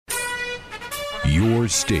Your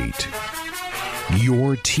state,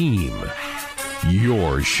 your team,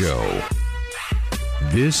 your show.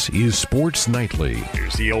 This is Sports Nightly.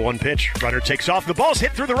 Here's the 0-1 pitch. Runner takes off. The ball's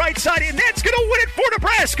hit through the right side, and that's going to win it for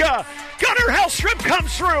Nebraska. Gunnar Hellstrom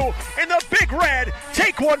comes through, and the Big Red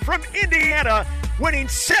take one from Indiana, winning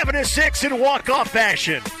 7-6 in walk-off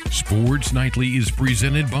fashion. Sports Nightly is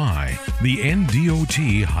presented by the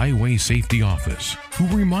NDOT Highway Safety Office, who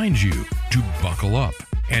reminds you to buckle up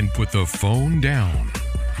and put the phone down.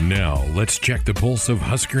 Now, let's check the pulse of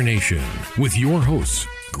Husker Nation with your hosts,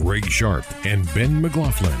 Greg Sharp and Ben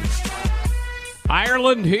McLaughlin.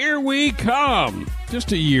 Ireland, here we come.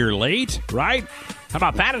 Just a year late, right? How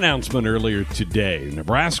about that announcement earlier today?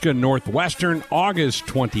 Nebraska Northwestern, August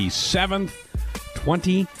 27th,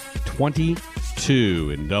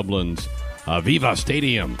 2022 in Dublin's Aviva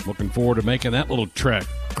Stadium. Looking forward to making that little trek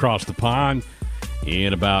across the pond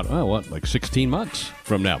in about, 16 months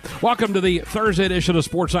from now. Welcome to the Thursday edition of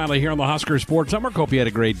Sports Nightly here on the Husker Sports Network. Hope you had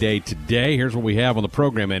a great day today. Here's what we have on the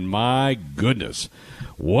program, and my goodness,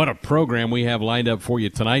 what a program we have lined up for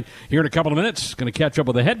you tonight. Here in a couple of minutes, going to catch up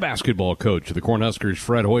with the head basketball coach of the Cornhuskers,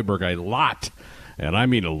 Fred Hoiberg. A lot, and I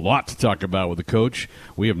mean a lot, to talk about with the coach.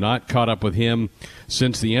 We have not caught up with him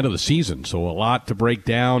since the end of the season, so a lot to break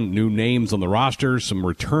down. New names on the roster, some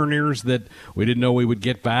returners that we didn't know we would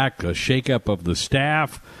get back, a shakeup of the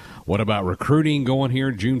staff. What about recruiting going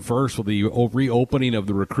here June 1st with the reopening of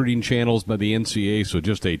the recruiting channels by the NCAA? So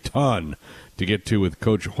just a ton to get to with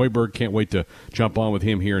Coach Hoiberg. Can't wait to jump on with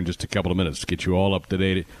him here in just a couple of minutes to get you all up to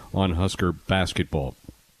date on Husker basketball.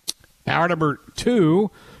 Hour number 2,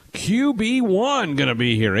 QB1 going to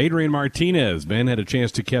be here. Adrian Martinez. Ben had a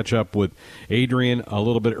chance to catch up with Adrian a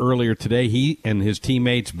little bit earlier today. He and his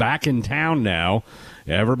teammates back in town now.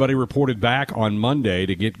 Everybody reported back on Monday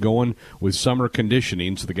to get going with summer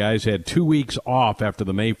conditioning. So the guys had 2 weeks off after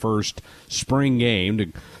the May 1st spring game to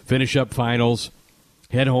finish up finals,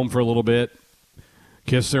 head home for a little bit,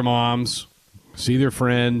 kiss their moms, see their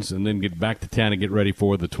friends, and then get back to town and get ready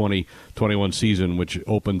for the 2021 season, which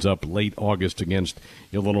opens up late August against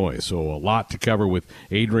Illinois. So a lot to cover with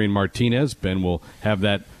Adrian Martinez. Ben will have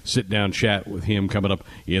that sit-down chat with him coming up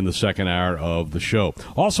in the second hour of the show.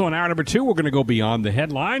 Also in hour number 2, we're going to go beyond the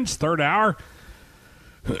headlines. Third hour,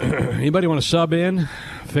 anybody want to sub in?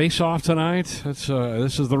 Face-off tonight? This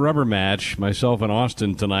is the rubber match, myself and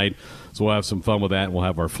Austin tonight. So we'll have some fun with that. We'll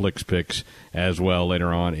have our Flix Pix as well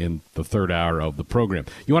later on in the third hour of the program.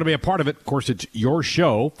 You want to be a part of it? Of course, it's your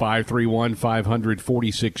show,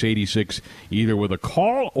 531-500-4686, either with a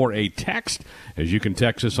call or a text, as you can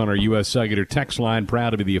text us on our U.S. Cellular text line. Proud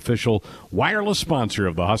to be the official wireless sponsor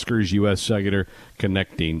of the Huskers, U.S. Cellular,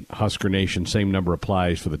 connecting Husker Nation. Same number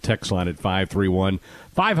applies for the text line at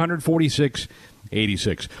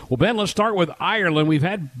 531-500-4686. Well, Ben, let's start with Ireland. We've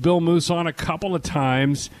had Bill Moose on a couple of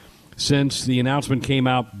times since the announcement came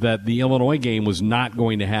out that the Illinois game was not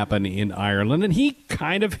going to happen in Ireland. And he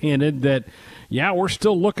kind of hinted that, yeah, we're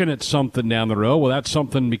still looking at something down the road. Well, that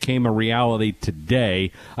something became a reality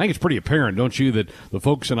today. I think it's pretty apparent, don't you, that the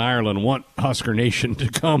folks in Ireland want Husker Nation to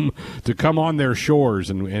come on their shores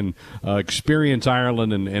and experience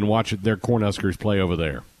Ireland and watch their Cornhuskers play over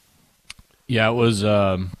there. Yeah, it was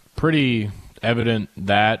pretty evident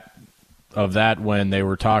that when they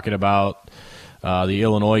were talking about the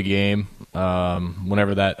Illinois game,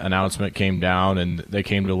 whenever that announcement came down and they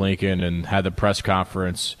came to Lincoln and had the press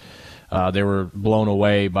conference, they were blown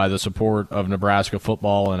away by the support of Nebraska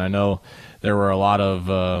football. And I know there were a lot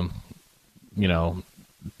of,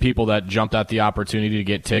 people that jumped at the opportunity to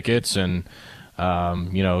get tickets and,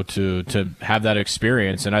 to have that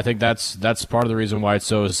experience. And I think that's part of the reason why it's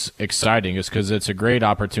so exciting, is because it's a great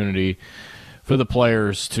opportunity for the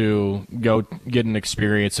players to go get an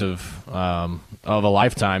experience of a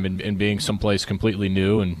lifetime and being someplace completely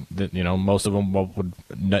new, and that, most of them would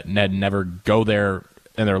never go there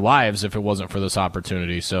in their lives if it wasn't for this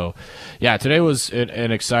opportunity. So, yeah, today was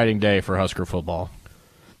an exciting day for Husker football.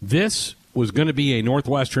 This was going to be a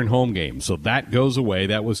Northwestern home game, so that goes away.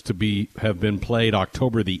 That was to have been played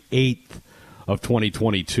October the 8th of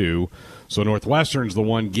 2022. So Northwestern's the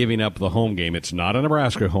one giving up the home game. It's not a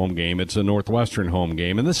Nebraska home game. It's a Northwestern home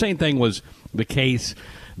game. And the same thing was the case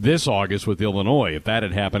this August with Illinois. If that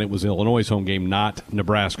had happened, it was Illinois' home game, not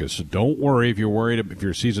Nebraska. So don't worry if you're worried, if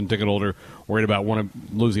you're a season ticket holder, worried about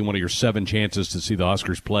losing one of your 7 chances to see the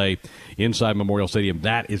Huskers play inside Memorial Stadium.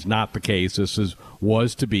 That is not the case. This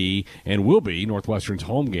was to be and will be Northwestern's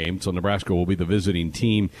home game, so Nebraska will be the visiting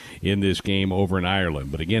team in this game over in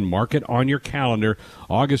Ireland. But again, mark it on your calendar,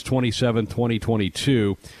 August 27,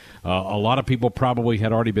 2022. A lot of people probably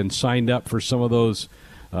had already been signed up for some of those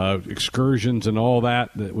excursions and all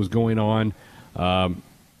that was going on The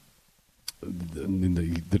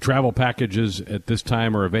travel packages at this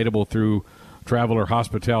time are available through Traveler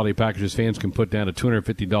Hospitality Packages. Fans can put down a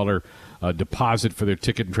 $250 deposit for their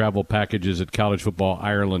ticket and travel packages at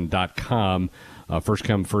collegefootballireland.com. First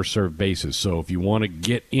come, first served basis. So if you want to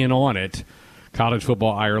get in on it,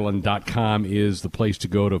 collegefootballireland.com is the place to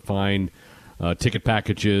go to find ticket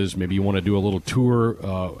packages. Maybe you want to do a little tour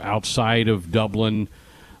outside of Dublin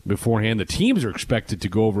beforehand. The teams are expected to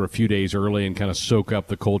go over a few days early and kind of soak up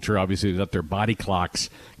the culture. Obviously, let their body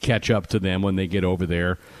clocks catch up to them when they get over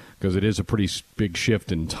there, because it is a pretty big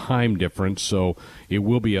shift in time difference. So it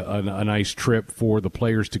will be a nice trip for the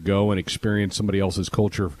players to go and experience somebody else's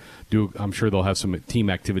culture. I'm sure they'll have some team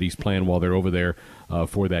activities planned while they're over there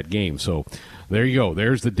for that game. So there you go.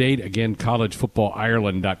 There's the date. Again,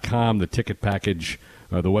 collegefootballireland.com, the ticket package,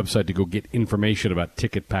 the website to go get information about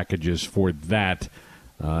ticket packages for that.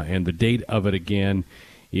 And the date of it, again,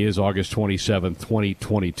 is August 27th,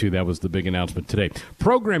 2022. That was the big announcement today.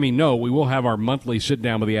 Programming note, we will have our monthly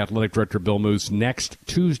sit-down with the athletic director, Bill Moose, next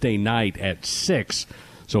Tuesday night at 6.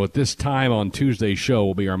 So at this time on Tuesday's show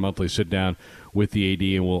will be our monthly sit-down with the AD,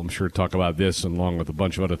 and we'll, I'm sure, talk about this along with a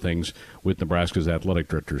bunch of other things with Nebraska's athletic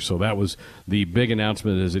director. So that was the big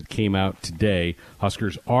announcement as it came out today.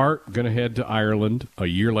 Huskers are going to head to Ireland a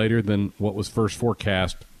year later than what was first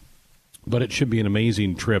forecast, but it should be an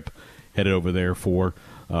amazing trip headed over there for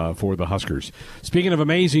the Huskers. Speaking of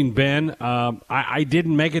amazing, Ben, I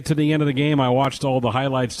didn't make it to the end of the game. I watched all the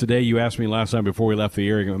highlights today. You asked me last time before we left the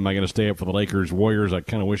air, am I going to stay up for the Lakers-Warriors? I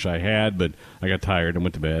kind of wish I had, but I got tired and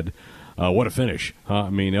went to bed. What a finish.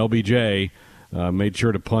 I mean, LBJ made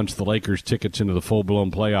sure to punch the Lakers' tickets into the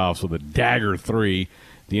full-blown playoffs with a dagger three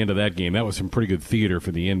at the end of that game. That was some pretty good theater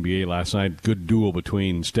for the NBA last night. Good duel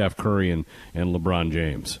between Steph Curry and LeBron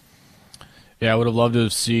James. Yeah, I would have loved to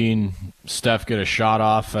have seen Steph get a shot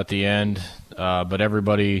off at the end, but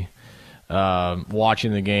everybody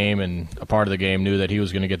watching the game and a part of the game knew that he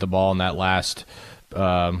was going to get the ball in that last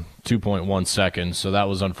 2.1 seconds. So that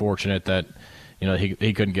was unfortunate that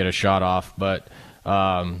he couldn't get a shot off. But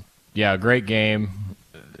yeah, great game.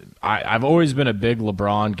 I've always been a big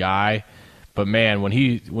LeBron guy, but man, when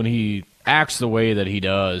he acts the way that he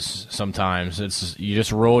does, sometimes you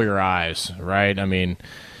just roll your eyes, right? I mean,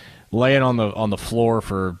 laying on the floor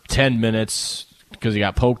for 10 minutes because he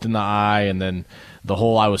got poked in the eye, and then the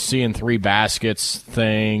whole I was seeing 3 baskets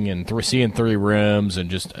thing and seeing 3 rims, and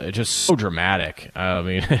just so dramatic. I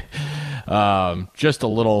mean, just a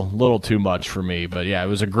little too much for me. But yeah, it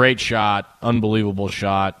was a great shot, unbelievable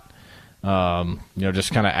shot.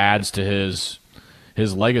 Just kind of adds to his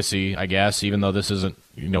legacy, I guess, even though this isn't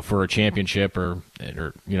for a championship or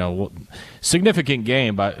significant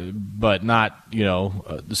game, but not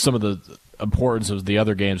some of the importance of the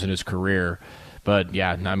other games in his career. But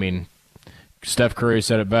yeah, I mean, Steph Curry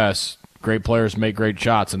said it best: great players make great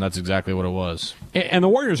shots, and that's exactly what it was. And the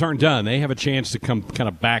Warriors aren't done; they have a chance to come kind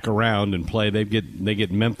of back around and play. They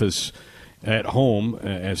get Memphis at home,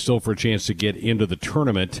 and still for a chance to get into the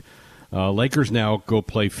tournament. Lakers now go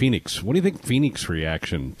play Phoenix. What do you think Phoenix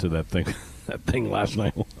reaction to that thing last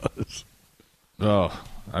night was? Oh,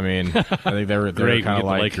 I mean, I think they were kind of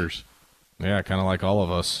like the Lakers. Yeah, kind of like all of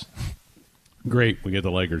us. Great, we get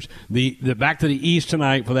the Lakers. The back to the East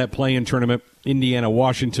tonight for that play-in tournament.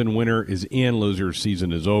 Indiana-Washington winner is in. Loser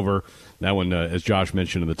season is over. That one, as Josh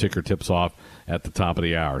mentioned, the ticker tips off at the top of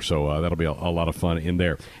the hour. So that'll be a lot of fun in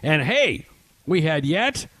there. And hey, we had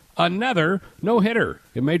yet another no-hitter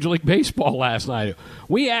in Major League Baseball last night.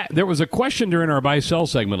 There was a question during our buy-sell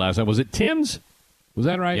segment last night. Was it Tim's? Was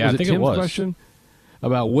that right? Yeah, I think Tim's it was. Question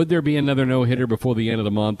about would there be another no-hitter before the end of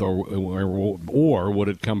the month, or would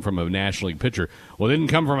it come from a National League pitcher? Well, it didn't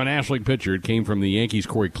come from a National League pitcher. It came from the Yankees'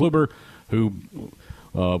 Corey Kluber, who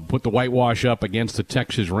put the whitewash up against the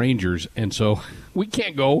Texas Rangers. And so we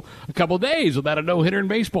can't go a couple days without a no-hitter in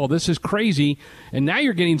baseball. This is crazy. And now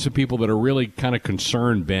you're getting some people that are really kind of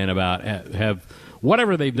concerned, Ben, about have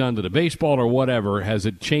whatever they've done to the baseball or whatever, has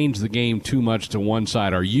it changed the game too much to one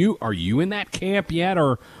side? Are you in that camp yet,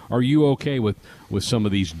 or are you okay with some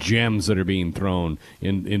of these gems that are being thrown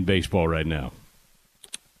in baseball right now?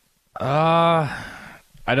 I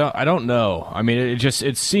don't know. I mean,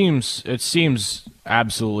 it seems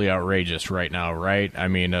absolutely outrageous right now, right? I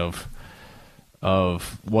mean, of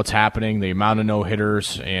what's happening, the amount of no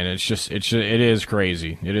hitters, and it is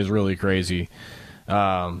crazy. It is really crazy.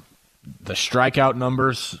 The strikeout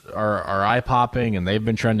numbers are eye popping, and they've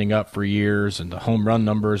been trending up for years, and the home run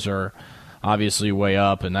numbers are obviously way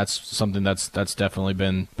up, and that's something that's definitely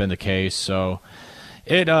been the case. So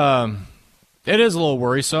it is a little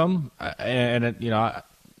worrisome, and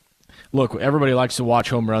look, everybody likes to watch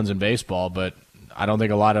home runs in baseball, but I don't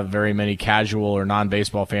think very many casual or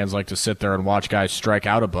non-baseball fans like to sit there and watch guys strike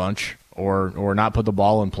out a bunch or not put the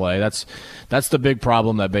ball in play. That's the big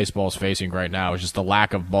problem that baseball is facing right now, is just the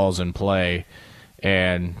lack of balls in play,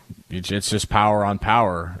 and it's just power on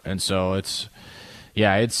power. And so it's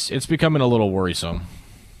becoming a little worrisome.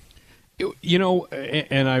 You know,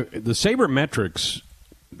 and the sabermetrics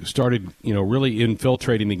started, really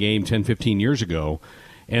infiltrating the game 10, 15 years ago,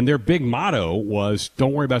 and their big motto was,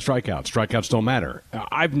 don't worry about strikeouts. Strikeouts don't matter.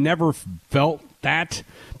 I've never felt that,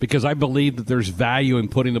 because I believe that there's value in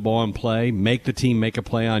putting the ball in play, make the team make a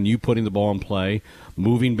play on you putting the ball in play,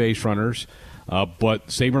 moving base runners. But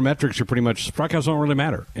sabermetrics are pretty much, strikeouts don't really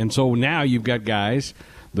matter. And so now you've got guys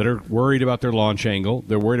that are worried about their launch angle.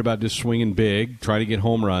 They're worried about just swinging big, trying to get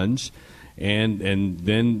home runs. And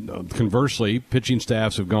then conversely, pitching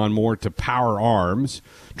staffs have gone more to power arms,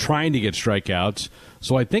 trying to get strikeouts.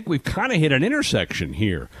 So I think we've kind of hit an intersection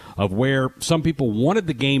here of where some people wanted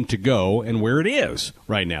the game to go and where it is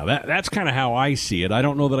right now. That's kind of how I see it. I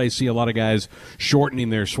don't know that I see a lot of guys shortening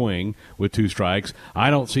their swing with 2 strikes. I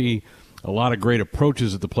don't see a lot of great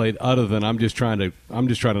approaches at the plate other than I'm just trying to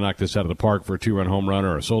knock this out of the park for a 2-run home run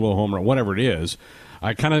or a solo home run, whatever it is.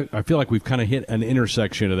 I feel like we've kind of hit an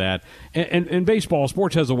intersection of that. And baseball,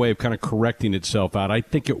 sports has a way of kind of correcting itself out. I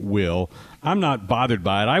think it will. I'm not bothered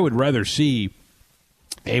by it. I would rather see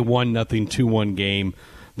a 1-0, 2-1 game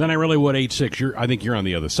than I really would 8-6. I think you're on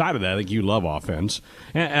the other side of that. I think you love offense.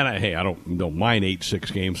 And I don't mind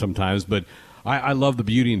 8-6 games sometimes, but I love the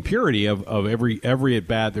beauty and purity of every at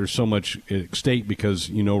bat. There's so much at stake because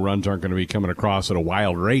runs aren't going to be coming across at a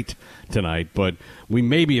wild rate tonight. But we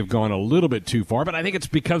maybe have gone a little bit too far. But I think it's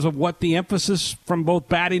because of what the emphasis from both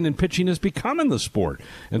batting and pitching has become in the sport.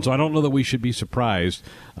 And so I don't know that we should be surprised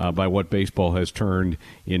by what baseball has turned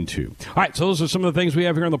into. All right, so those are some of the things we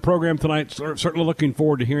have here on the program tonight. Certainly looking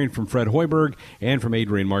forward to hearing from Fred Hoiberg and from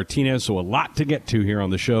Adrian Martinez. So a lot to get to here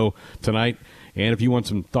on the show tonight. And if you want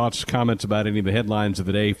some thoughts, comments about any of the headlines of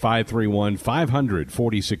the day,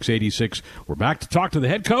 531-500-4686. We're back to talk to the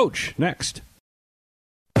head coach next.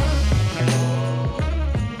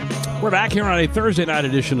 We're back here on a Thursday night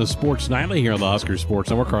edition of Sports Nightly here on the Husker Sports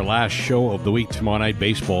Network. Our last show of the week, tomorrow night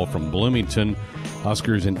baseball from Bloomington.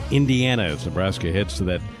 Huskers in Indiana as Nebraska heads to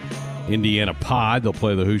that Indiana pod. They'll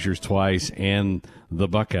play the Hoosiers twice and the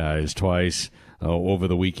Buckeyes twice over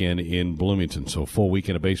the weekend in Bloomington. So full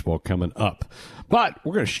weekend of baseball coming up. But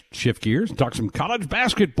we're going to shift gears and talk some college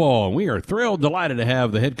basketball. And we are thrilled, delighted to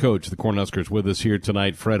have the head coach of the Cornhuskers with us here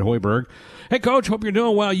tonight, Fred Hoiberg. Hey, Coach, hope you're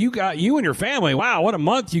doing well. You and your family, wow, what a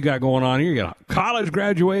month you got going on here. You got college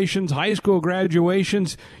graduations, high school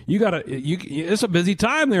graduations. It's a busy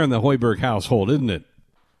time there in the Hoiberg household, isn't it?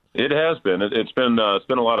 It has been. It's been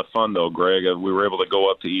a lot of fun, though, Greg. We were able to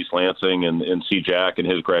go up to East Lansing and see Jack and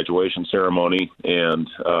his graduation ceremony and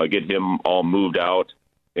get him all moved out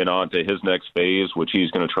and on to his next phase, which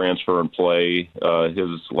he's going to transfer and play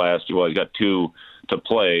he's got 2 to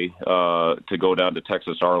play to go down to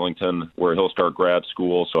Texas Arlington, where he'll start grad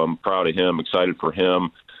school. So I'm proud of him, excited for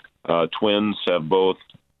him. Twins have both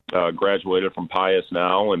graduated from Pius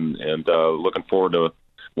now and looking forward to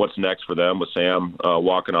what's next for them with Sam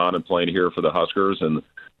walking on and playing here for the Huskers. And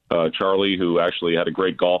Charlie, who actually had a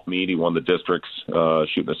great golf meet. He won the districts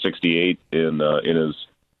shooting a 68 in his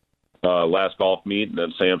last golf meet. And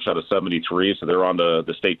then Sam shot a 73. So they're on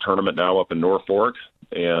the state tournament now up in Norfolk.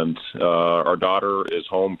 And our daughter is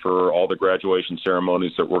home for all the graduation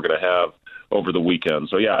ceremonies that we're going to have over the weekend.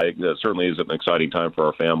 So, yeah, it certainly is an exciting time for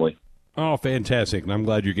our family. Oh, fantastic. And I'm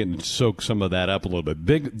glad you're getting to soak some of that up a little bit.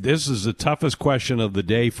 This is the toughest question of the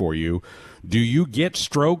day for you. Do you get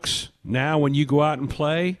strokes now when you go out and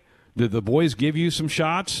play? Did the boys give you some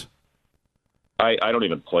shots? I don't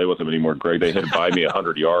even play with them anymore, Greg. They hit by me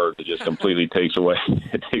 100 yards. It just completely takes away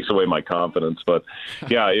my confidence. But,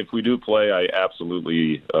 yeah, if we do play, I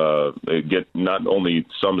absolutely get not only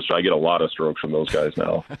some, I get a lot of strokes from those guys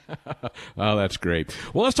now. Oh, that's great.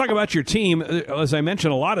 Well, let's talk about your team. As I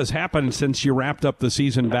mentioned, a lot has happened since you wrapped up the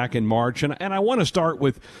season back in March. And I want to start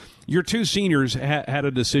with your 2 seniors had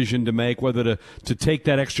a decision to make whether to take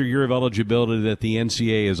that extra year of eligibility that the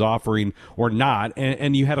NCAA is offering or not,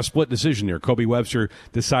 and you had a split decision there. Kobe Webster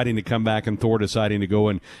deciding to come back and Thor deciding to go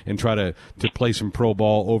and try to play some pro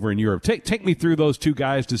ball over in Europe. Take me through those 2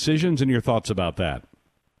 guys' decisions and your thoughts about that.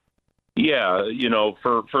 Yeah,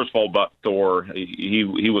 first of all, about Thor, he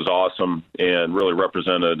was awesome and really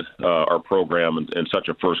represented our program in such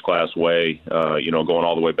a first-class way, going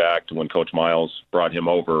all the way back to when Coach Miles brought him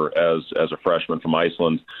over as a freshman from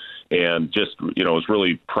Iceland. And just, was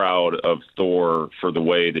really proud of Thor for the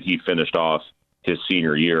way that he finished off his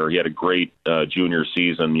senior year. He had a great junior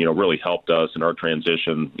season, really helped us in our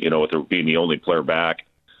transition, with being the only player back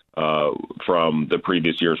from the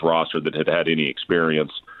previous year's roster that had had any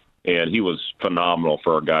experience. And he was phenomenal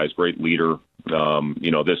for our guys, great leader.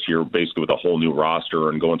 This year, basically with a whole new roster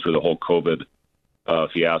and going through the whole COVID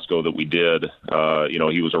fiasco that we did,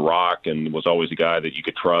 he was a rock and was always a guy that you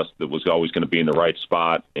could trust, that was always going to be in the right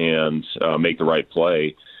spot and make the right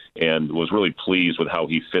play, and was really pleased with how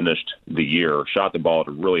he finished the year. Shot the ball at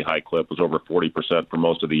a really high clip, was over 40% for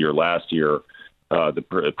most of the year last year,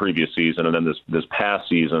 the previous season. And then this past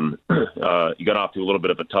season, he got off to a little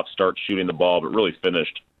bit of a tough start shooting the ball, but really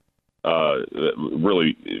finished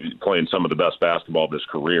really playing some of the best basketball of his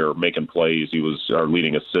career, making plays. He was our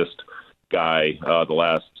leading assist guy the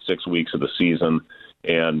last 6 weeks of the season,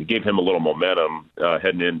 and gave him a little momentum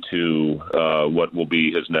heading into what will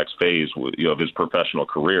be his next phase of his professional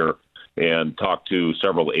career. And talked to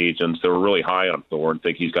several agents that were really high on Thor and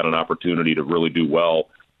think he's got an opportunity to really do well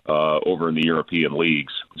over in the European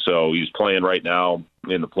leagues. So he's playing right now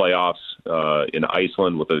in the playoffs in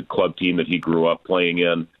Iceland with a club team that he grew up playing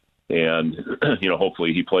in. And,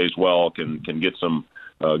 hopefully he plays well, can get some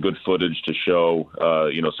good footage to show,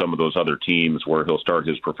 some of those other teams where he'll start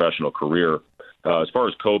his professional career. As far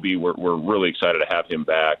as Kobe, we're really excited to have him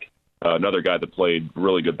back. Another guy that played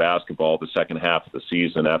really good basketball the second half of the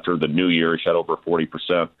season. After the new year, he shot over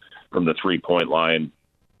 40% from the three-point line.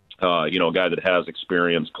 A guy that has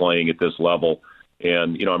experience playing at this level.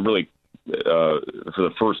 And, I'm really, for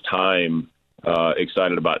the first time,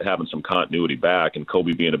 excited about having some continuity back, and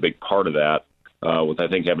Kobe being a big part of that, with I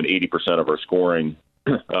think having 80% of our scoring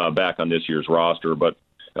back on this year's roster. But,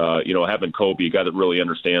 having Kobe, a guy that really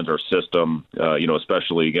understands our system,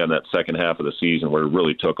 especially, again, that second half of the season where he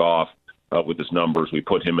really took off with his numbers. We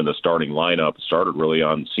put him in the starting lineup, started really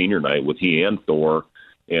on senior night with he and Thor,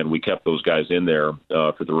 and we kept those guys in there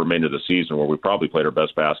for the remainder of the season, where we probably played our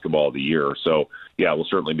best basketball of the year. So, yeah, it will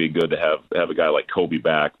certainly be good to have a guy like Kobe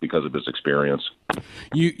back because of his experience.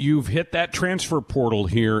 You've hit that transfer portal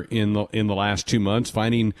here in the last 2 months,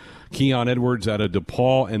 finding Keon Edwards out of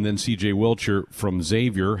DePaul and then C.J. Wilcher from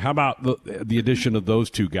Xavier. How about the addition of those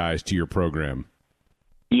two guys to your program?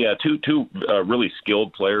 Yeah, two really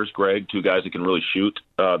skilled players, Greg, two guys that can really shoot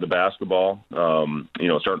the basketball.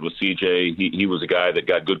 Starting with CJ, he was a guy that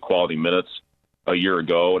got good quality minutes a year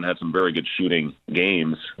ago and had some very good shooting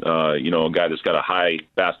games. A guy that's got a high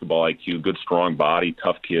basketball IQ, good strong body,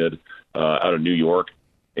 tough kid out of New York.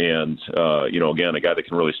 And, again, a guy that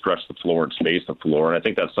can really stretch the floor and space the floor. And I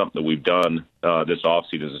think that's something that we've done this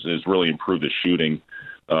offseason is really improve the shooting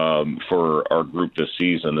for our group this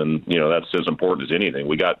season. And, that's as important as anything.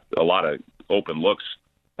 We got a lot of open looks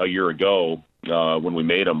a year ago. When we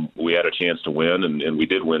made them, we had a chance to win, and we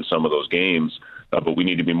did win some of those games. But we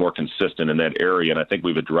need to be more consistent in that area. And I think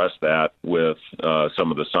we've addressed that with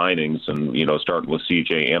some of the signings and, starting with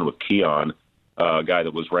CJ and with Keon, a guy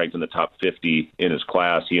that was ranked in the top 50 in his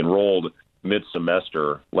class. He enrolled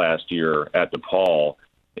mid-semester last year at DePaul,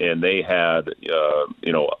 and they had,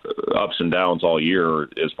 ups and downs all year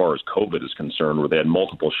as far as COVID is concerned, where they had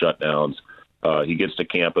multiple shutdowns. He gets to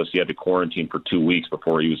campus. He had to quarantine for 2 weeks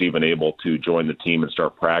before he was even able to join the team and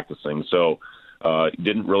start practicing. So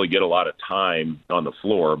didn't really get a lot of time on the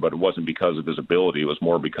floor, but it wasn't because of his ability. It was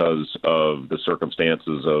more because of the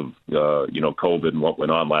circumstances of, COVID and what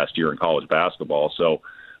went on last year in college basketball. So,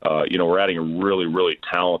 we're adding a really, really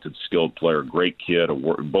talented, skilled player, great kid.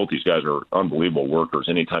 Both these guys are unbelievable workers.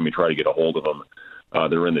 Anytime you try to get a hold of them,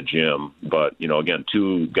 they're in the gym. But, again,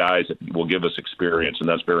 two guys that will give us experience, and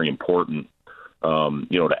that's very important,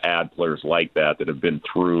 to add players like that have been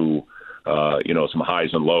through, some highs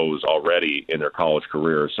and lows already in their college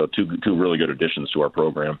careers. So two really good additions to our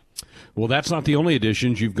program. Well, that's not the only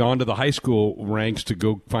additions. You've gone to the high school ranks to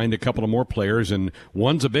go find a couple of more players, and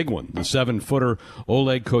one's a big one, the 7-footer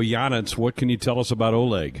Oleg Koyanets. What can you tell us about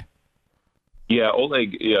Oleg? Yeah,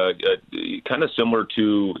 Oleg, kind of similar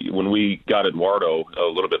to when we got Eduardo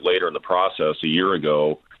a little bit later in the process a year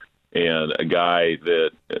ago, and a guy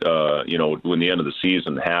that, when the end of the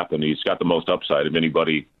season happened, he's got the most upside of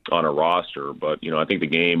anybody on a roster. But, I think the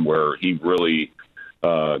game where he really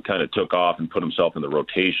kind of took off and put himself in the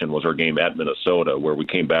rotation was our game at Minnesota, where we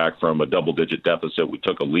came back from a double-digit deficit. We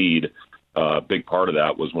took a lead. A big part of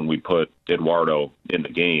that was when we put Eduardo in the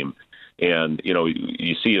game. And,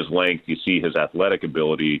 you see his length, you see his athletic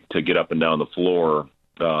ability to get up and down the floor.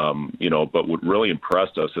 But what really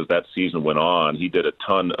impressed us as that season went on, he did a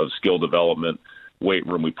ton of skill development, weight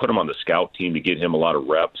room. We put him on the scout team to get him a lot of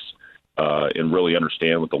reps and really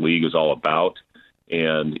understand what the league is all about.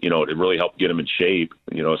 And, it really helped get him in shape,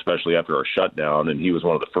 especially after our shutdown. And he was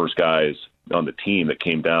one of the first guys on the team that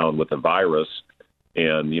came down with the virus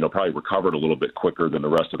and, probably recovered a little bit quicker than the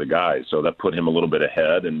rest of the guys. So that put him a little bit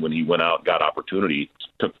ahead. And when he went out, got opportunity,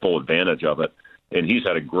 took full advantage of it. And he's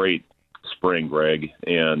had a great spring, Greg.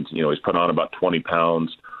 And, he's put on about 20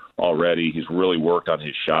 pounds already. He's really worked on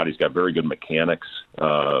his shot. He's got very good mechanics,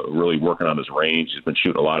 really working on his range. He's been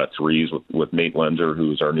shooting a lot of threes with Nate Lenzer,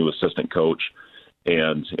 who's our new assistant coach.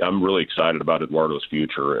 And I'm really excited about Eduardo's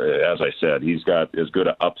future. As I said, he's got as good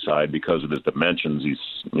an upside because of his dimensions. He's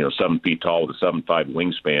 7 feet tall with a 7'5"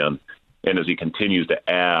 wingspan. And as he continues to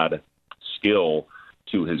add skill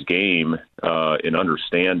to his game in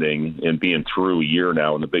understanding and being through a year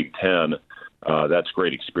now in the Big Ten, that's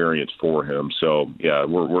great experience for him. So, yeah,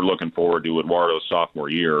 we're looking forward to Eduardo's sophomore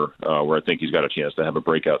year where I think he's got a chance to have a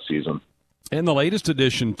breakout season. And the latest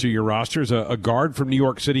addition to your roster is a guard from New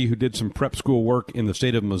York City who did some prep school work in the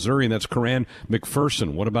state of Missouri, and that's Karan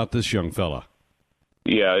McPherson. What about this young fella?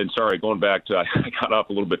 Yeah, and sorry, going back to, I got off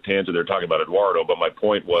a little bit tangent there talking about Eduardo, but my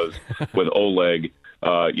point was with Oleg,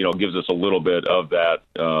 gives us a little bit of that,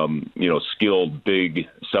 skilled, big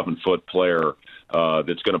 7-foot player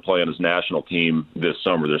that's going to play on his national team this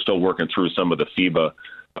summer. They're still working through some of the FIBA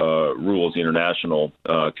rules, the international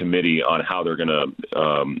committee, on how they're going to,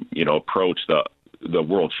 approach the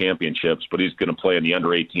World Championships. But he's going to play in the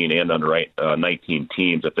under 18 and under 19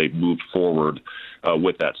 teams that they've moved forward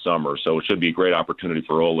with that summer. So it should be a great opportunity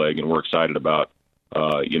for Oleg, and we're excited about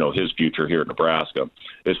his future here at Nebraska.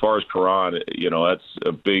 As far as Karan, that's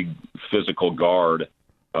a big physical guard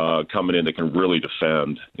coming in that can really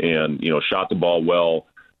defend and, shot the ball well,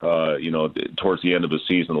 towards the end of the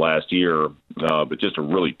season last year, but just a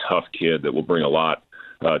really tough kid that will bring a lot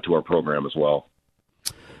to our program as well.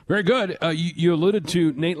 Very good. You alluded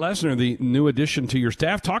to Nate Lesnar, the new addition to your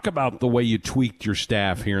staff. Talk about the way you tweaked your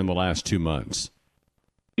staff here in the last 2 months.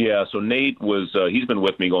 Yeah, so Nate he's been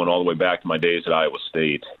with me going all the way back to my days at Iowa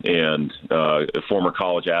State, and a former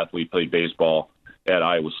college athlete, played baseball at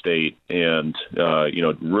Iowa State, and,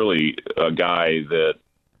 really a guy that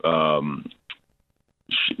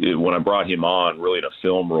when I brought him on really in a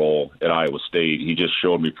film role at Iowa State, he just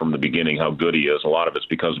showed me from the beginning how good he is. A lot of it's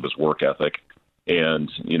because of his work ethic. And,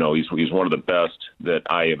 he's one of the best that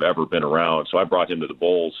I have ever been around. So I brought him to the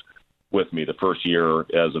Bulls with me the first year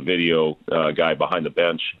as a video guy behind the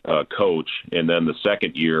bench coach. And then the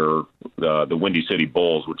second year, the Windy City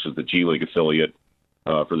Bulls, which is the G League affiliate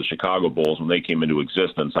for the Chicago Bulls, when they came into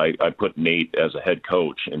existence, I put Nate as a head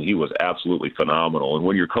coach, and he was absolutely phenomenal. And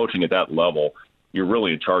when you're coaching at that level, you're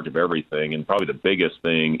really in charge of everything. And probably the biggest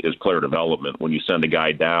thing is player development. When you send a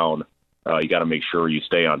guy down, you got to make sure you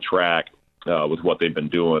stay on track with what they've been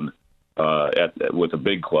doing with a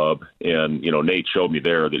big club. And, Nate showed me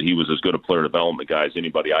there that he was as good a player development guy as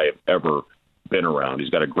anybody I have ever been around. He's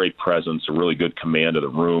got a great presence, a really good command of the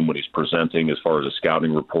room when he's presenting as far as a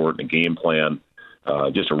scouting report and a game plan.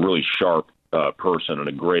 Just a really sharp person and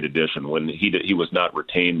a great addition. When he was not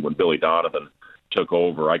retained when Billy Donovan took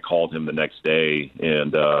over, I called him the next day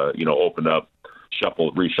and, opened up,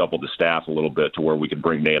 reshuffled the staff a little bit to where we could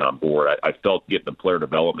bring Nate on board. I felt getting the player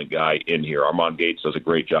development guy in here. Armand Gates does a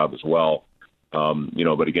great job as well.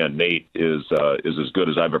 But again, Nate is as good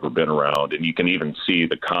as I've ever been around. And you can even see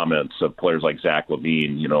the comments of players like Zach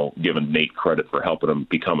Levine, giving Nate credit for helping him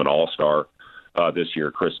become an all-star this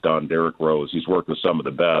year. Chris Dunn, Derrick Rose, he's worked with some of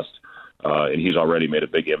the best, and he's already made a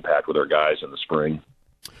big impact with our guys in the spring.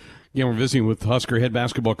 Yeah, we're visiting with Husker head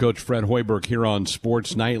basketball coach Fred Hoiberg here on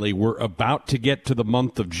Sports Nightly. We're about to get to the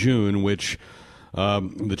month of June, which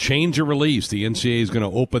the chains are released. The NCAA is going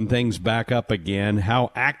to open things back up again.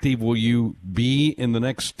 How active will you be in the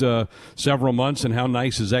next several months, and how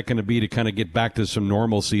nice is that going to be to kind of get back to some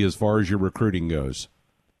normalcy as far as your recruiting goes?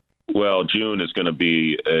 Well, June is going to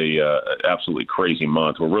be a absolutely crazy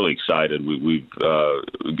month. We're really excited. We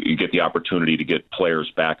get the opportunity to get players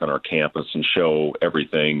back on our campus and show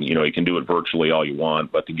everything. You can do it virtually all you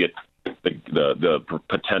want, but to get the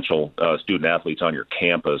potential student athletes on your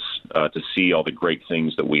campus to see all the great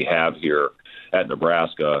things that we have here at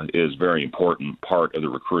Nebraska is a very important part of the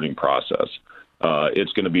recruiting process.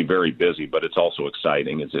 It's going to be very busy, but it's also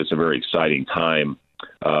exciting. It's a very exciting time.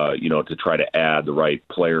 To try to add the right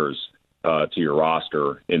players to your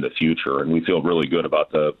roster in the future. And we feel really good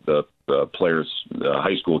about the players,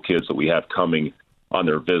 high school kids that we have coming on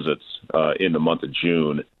their visits in the month of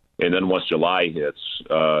June. And then once July hits,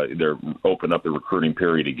 they're open up the recruiting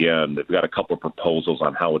period again. They've got a couple of proposals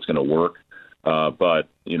on how it's going to work. But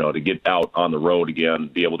to get out on the road again,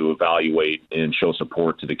 be able to evaluate and show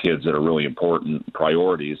support to the kids that are really important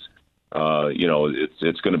priorities,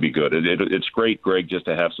 it's going to be good. It's great, Greg, just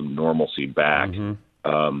to have some normalcy back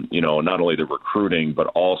not only the recruiting, but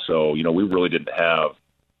also, we really didn't have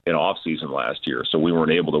an off season last year. So we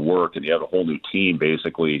weren't able to work, and you have a whole new team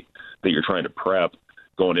basically that you're trying to prep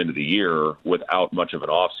going into the year without much of an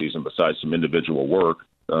off season besides some individual work,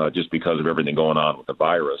 just because of everything going on with the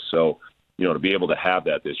virus. So, to be able to have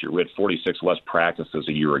that this year, we had 46 less practices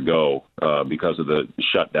a year ago because of the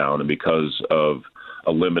shutdown and because of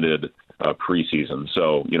a limited preseason.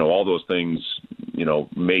 So, all those things,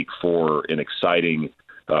 make for an exciting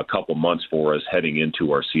couple months for us heading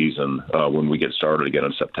into our season when we get started again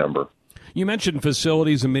in September. You mentioned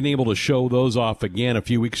facilities and being able to show those off again. A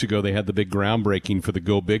few weeks ago, they had the big groundbreaking for the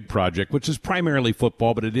Go Big project, which is primarily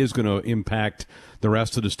football, but it is going to impact the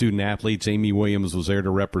rest of the student athletes. Amy Williams was there to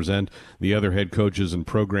represent the other head coaches and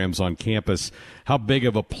programs on campus. How big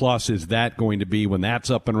of a plus is that going to be when that's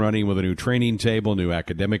up and running with a new training table, new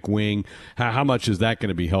academic wing? How much is that going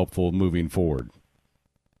to be helpful moving forward?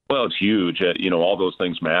 Well, it's huge. All those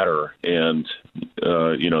things matter. And,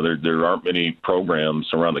 there aren't many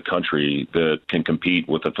programs around the country that can compete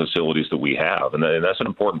with the facilities that we have. And that's an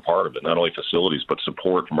important part of it, not only facilities, but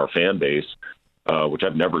support from our fan base, which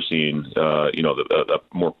I've never seen, a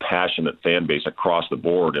more passionate fan base across the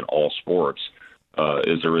board in all sports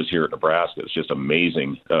as there is here at Nebraska. It's just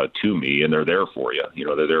amazing to me, and they're there for you.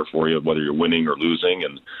 They're there for you whether you're winning or losing,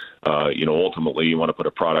 and ultimately you want to put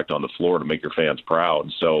a product on the floor to make your fans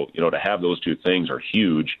proud. So, to have those two things are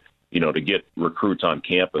huge. To get recruits on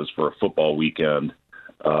campus for a football weekend,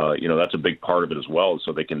 that's a big part of it as well,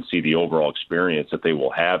 so they can see the overall experience that they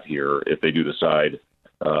will have here if they do decide,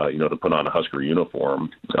 to put on a Husker uniform.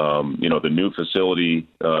 The new facility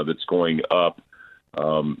that's going up,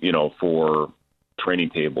 for training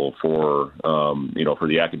table, for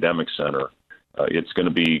the academic center, it's going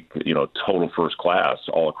to be, total first class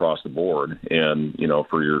all across the board. And,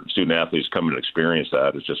 for your student athletes coming to experience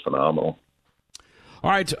that is just phenomenal. All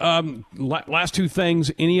right, last two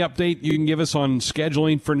things. Any update you can give us on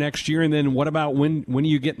scheduling for next year? And then what about when are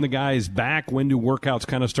you getting the guys back? When do workouts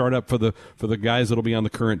kind of start up for the guys that'll be on the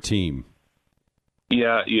current team?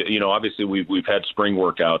 Yeah, obviously we've had spring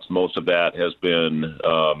workouts. Most of that has been,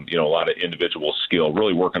 a lot of individual skill,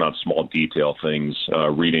 really working on small detail things,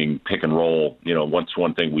 reading, pick and roll.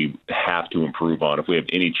 One thing we have to improve on. If we have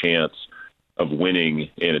any chance of winning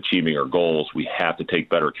and achieving our goals, we have to take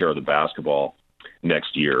better care of the basketball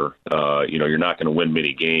next year. You're not going to win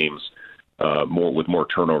many games with more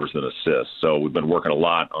turnovers than assists. So we've been working a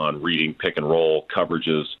lot on reading, pick and roll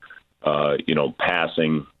coverages,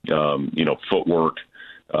 passing, footwork,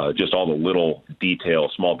 just all the little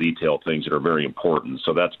small detail things that are very important.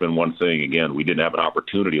 So that's been one thing. Again, we didn't have an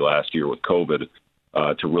opportunity last year with COVID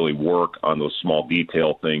to really work on those small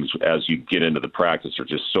detail things. As you get into the practice, there's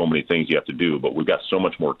just so many things you have to do, but we've got so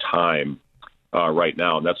much more time right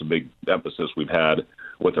now, and that's a big emphasis we've had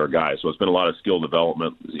with our guys. So it's been a lot of skill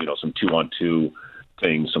development, some 2-on-2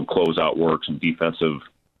 things, some closeout work, some defensive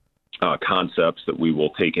concepts that we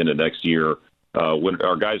will take into next year. When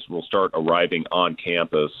our guys will start arriving on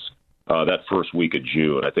campus that first week of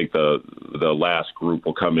June. I think the last group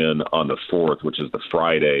will come in on the 4th, which is the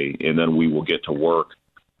Friday, and then we will get to work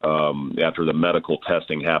after the medical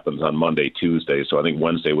testing happens on Monday, Tuesday. So I think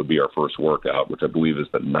Wednesday would be our first workout, which I believe is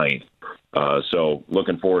the 9th. So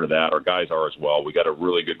looking forward to that. Our guys are as well. We got a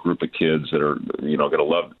really good group of kids that are, going to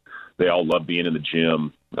love. They all love being in the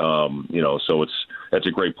gym. So that's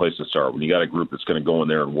a great place to start. When you got a group that's going to go in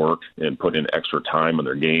there and work and put in extra time in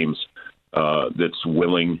their games, that's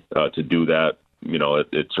willing to do that,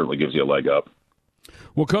 it certainly gives you a leg up.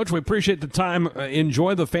 Well, Coach, we appreciate the time.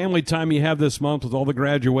 Enjoy the family time you have this month with all the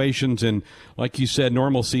graduations. And like you said,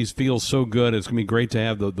 normalcy feels so good. It's going to be great to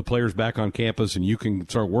have the players back on campus, and you can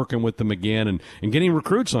start working with them again. And getting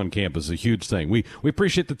recruits on campus is a huge thing. We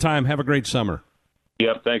appreciate the time. Have a great summer.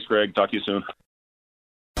 Yep. Thanks, Greg. Talk to you soon.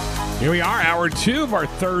 Here we are, hour 2 of our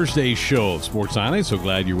Thursday show of Sports Island. So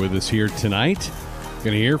glad you're with us here tonight.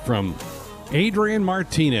 Going to hear from Adrian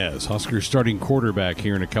Martinez, Husker starting quarterback,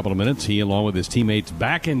 here in a couple of minutes. He, along with his teammates,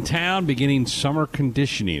 back in town beginning summer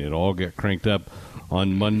conditioning. It all got cranked up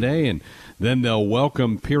on Monday, and then they'll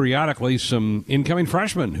welcome periodically some incoming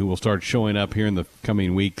freshmen who will start showing up here in the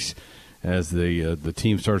coming weeks as the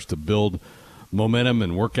team starts to build momentum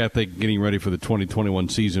and work ethic, getting ready for the 2021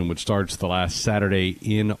 season, which starts the last Saturday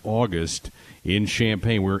in August in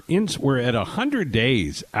Champaign. We're at 100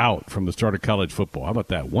 days out from the start of college football. How about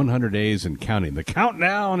that? 100 days and counting. The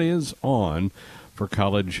countdown is on for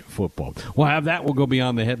college football. We'll have that. We'll go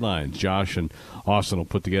beyond the headlines. Josh and Austin will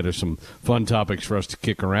put together some fun topics for us to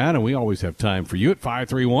kick around, and we always have time for you at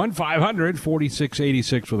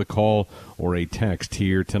 531-500-4686 with a call or a text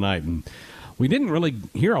here tonight. And we didn't really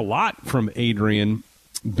hear a lot from Adrian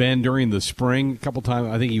been during the spring a couple times.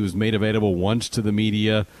 I think he was made available once to the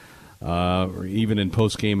media, or even in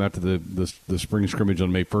post-game after the spring scrimmage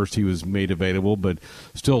on May 1st, he was made available. But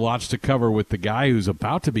still lots to cover with the guy who's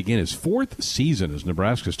about to begin his 4th season as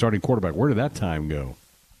Nebraska's starting quarterback. Where did that time go?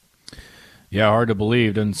 Yeah, hard to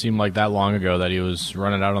believe. Doesn't seem like that long ago that he was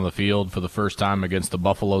running out on the field for the first time against the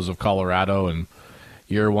Buffaloes of Colorado, and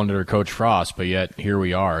you're under Coach Frost, but yet here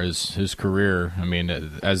we are. His career, I mean,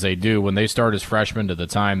 as they do, when they start as freshmen to the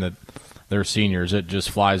time that they're seniors, it just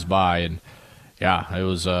flies by. And, yeah,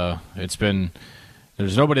 there's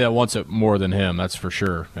nobody that wants it more than him, that's for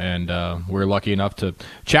sure. And we're lucky enough to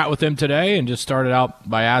chat with him today and just started out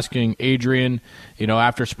by asking Adrian,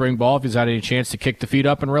 after spring ball, if he's had any chance to kick the feet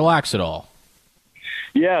up and relax at all.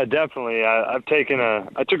 Yeah, definitely. I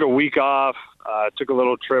took a week off, took a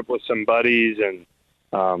little trip with some buddies, and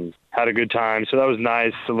had a good time. So that was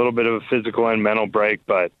nice, a little bit of a physical and mental break,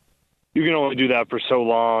 but you can only do that for so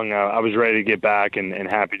long. I was ready to get back and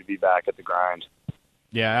happy to be back at the grind.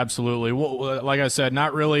 Yeah, absolutely. Well, like I said,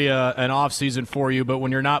 not really an off season for you, but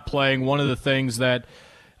when you're not playing, one of the things that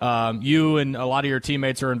you and a lot of your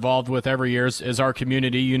teammates are involved with every year is our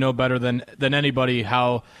community. You know better than anybody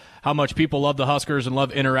how much people love the Huskers and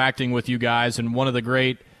love interacting with you guys. And one of the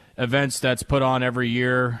great events that's put on every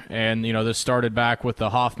year, and this started back with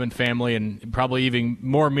the Hoffman family, and probably even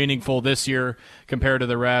more meaningful this year compared to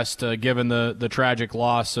the rest, given the tragic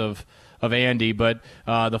loss of Andy. But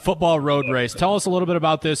the football road race, tell us a little bit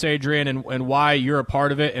about this, Adrian, and why you're a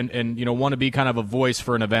part of it, and want to be kind of a voice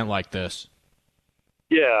for an event like this.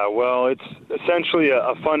 Yeah, well, it's essentially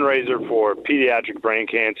a fundraiser for pediatric brain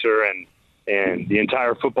cancer, and the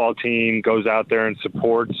entire football team goes out there and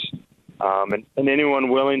supports. And anyone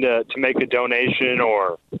willing to make a donation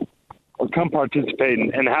or come participate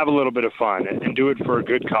and have a little bit of fun and do it for a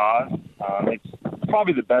good cause. It's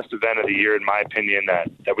probably the best event of the year, in my opinion,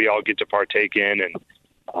 that we all get to partake in. And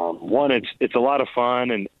one, it's a lot of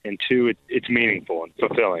fun, and two, it's meaningful and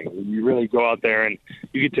fulfilling. You really go out there and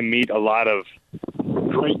you get to meet a lot of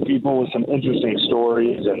great people with some interesting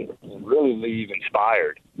stories and really leave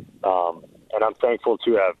inspired. And I'm thankful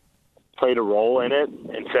to have played a role in it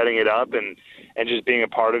and setting it up and just being a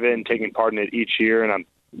part of it and taking part in it each year. And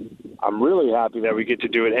I'm really happy that we get to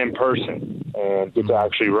do it in person and get to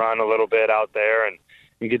actually run a little bit out there and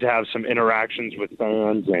get to have some interactions with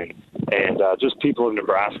fans and just people in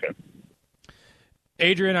Nebraska.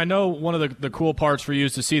 Adrian, I know one of the cool parts for you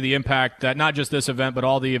is to see the impact that not just this event, but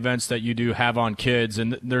all the events that you do have on kids.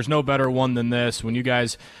 And there's no better one than this. When you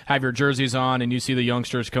guys have your jerseys on and you see the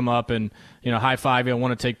youngsters come up and, high five you and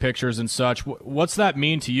want to take pictures and such. What's that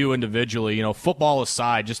mean to you individually, football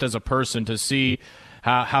aside, just as a person, to see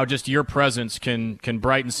how just your presence can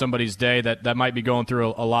brighten somebody's day that might be going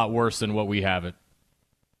through a lot worse than what we have it?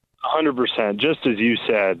 100%. Just as you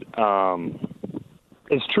said,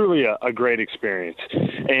 it's truly a great experience,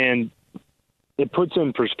 and it puts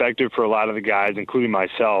in perspective for a lot of the guys, including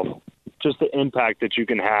myself, just the impact that you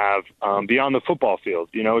can have beyond the football field.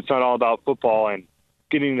 It's not all about football, and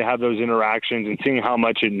getting to have those interactions and seeing how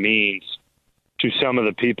much it means to some of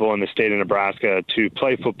the people in the state of Nebraska to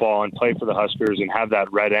play football and play for the Huskers and have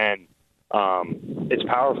that red end. It's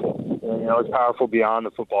powerful. It's powerful beyond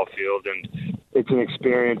the football field, and it's an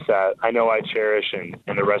experience that I know I cherish and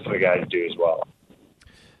the rest of the guys do as well.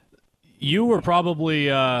 You were probably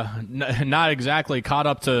not exactly caught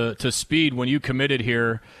up to speed when you committed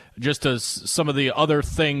here, just as some of the other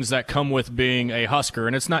things that come with being a Husker.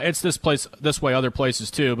 And it's this way other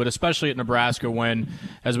places too, but especially at Nebraska when,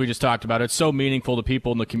 as we just talked about, it's so meaningful to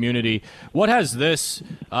people in the community. What has this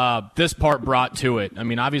part brought to it? I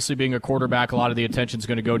mean, obviously being a quarterback, a lot of the attention is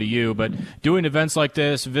going to go to you, but doing events like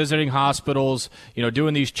this, visiting hospitals,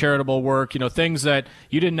 doing these charitable work, things that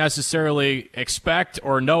you didn't necessarily expect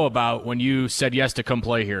or know about when you said yes to come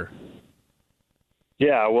play here.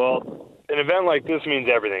 Yeah, well, an event like this means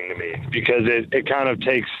everything to me because it kind of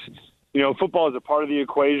takes, football is a part of the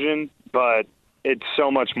equation, but it's so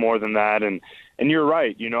much more than that. And you're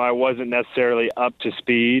right. I wasn't necessarily up to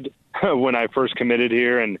speed when I first committed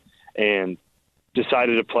here and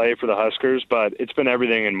decided to play for the Huskers, but it's been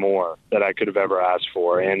everything and more that I could have ever asked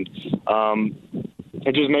for. And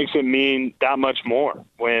it just makes it mean that much more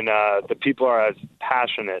when the people are as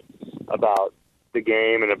passionate about the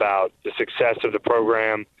game and about the success of the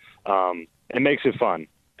program. It makes it fun.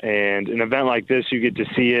 And an event like this, you get to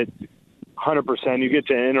see it 100%. You get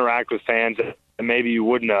to interact with fans that maybe you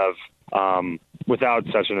wouldn't have without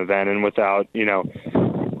such an event and without,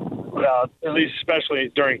 at least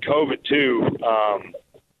especially during COVID too,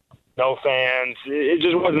 no fans. It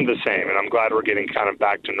just wasn't the same. And I'm glad we're getting kind of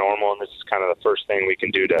back to normal. And this is kind of the first thing we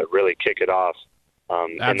can do to really kick it off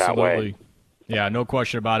Absolutely. in that way. Yeah, no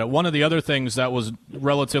question about it. One of the other things that was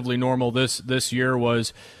relatively normal this year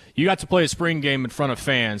was you got to play a spring game in front of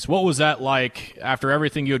fans. What was that like after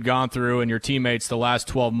everything you had gone through and your teammates the last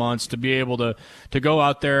 12 months to be able to go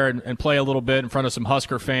out there and play a little bit in front of some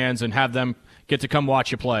Husker fans and have them get to come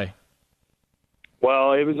watch you play?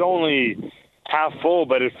 Well, it was only half full,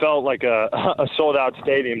 but it felt like a sold-out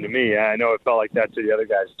stadium to me. I know it felt like that to the other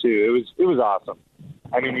guys too. It was awesome.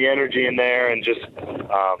 I mean, the energy in there and just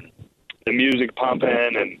the music pumping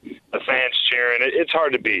and the fans cheering. It's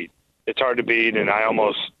hard to beat. It's hard to beat, and I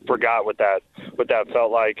almost forgot what that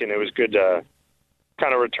felt like, and it was good to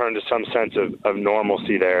kind of return to some sense of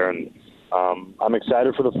normalcy there. And I'm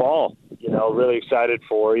excited for the fall. You know, really excited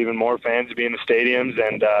for even more fans to be in the stadiums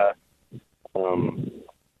and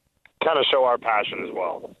kind of show our passion as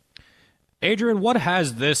well. Adrian, what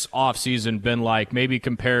has this offseason been like, maybe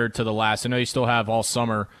compared to the last? I know you still have all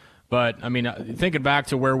summer, but, I mean, thinking back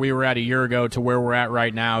to where we were at a year ago to where we're at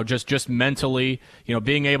right now, just mentally, you know,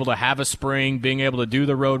 being able to have a spring, being able to do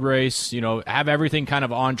the road race, you know, have everything kind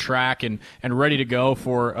of on track and ready to go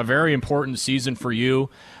for a very important season for you.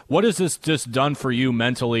 What has this just done for you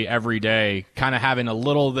mentally every day, kind of having a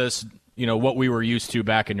little of this, you know, what we were used to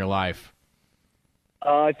back in your life?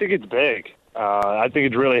 I think it's big. I think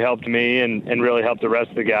it's really helped me and really helped the rest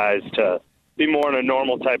of the guys to be more in a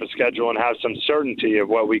normal type of schedule and have some certainty of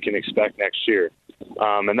what we can expect next year.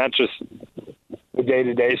 And that's just the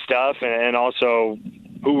day-to-day stuff and also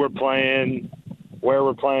who we're playing, where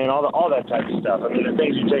we're playing, all that type of stuff. I mean, the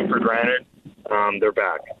things you take for granted, they're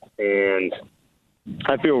back. And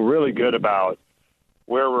I feel really good about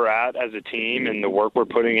where we're at as a team and the work we're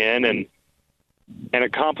putting in. And a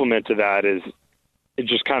compliment to that is it's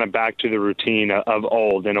just kind of back to the routine of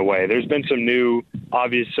old in a way. There's been some new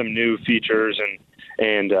features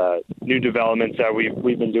and new developments that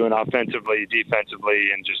we've been doing offensively,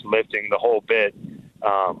 defensively, and just lifting the whole bit.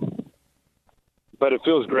 But it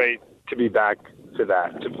feels great to be back to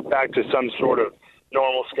that, back to some sort of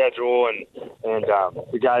normal schedule, and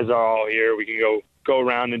the guys are all here. We can go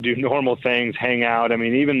around and do normal things, hang out. I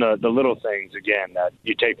mean, even the little things, again, that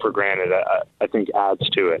you take for granted, I think adds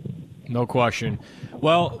to it. No question.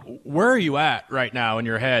 Well, where are you at right now in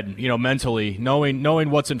your head, you know, mentally, knowing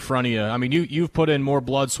what's in front of you? I mean, you've put in more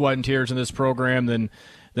blood, sweat, and tears in this program than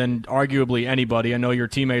arguably anybody. I know your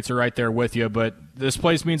teammates are right there with you, but this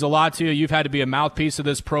place means a lot to you. You've had to be a mouthpiece of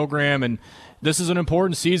this program, and this is an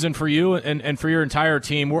important season for you and for your entire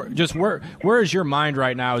team. Where is your mind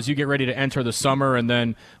right now as you get ready to enter the summer and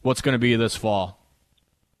then what's going to be this fall?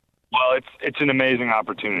 Well, it's an amazing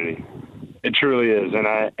opportunity. It truly is, and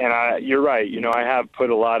I you're right. You know, I have put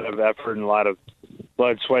a lot of effort and a lot of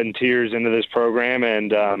blood, sweat, and tears into this program,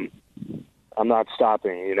 and I'm not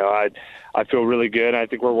stopping. You know, I feel really good. I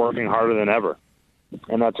think we're working harder than ever,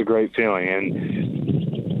 and that's a great feeling.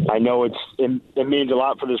 And I know it means a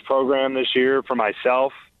lot for this program this year, for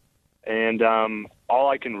myself, and all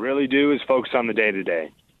I can really do is focus on the day-to-day,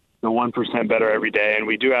 the 1% better every day. And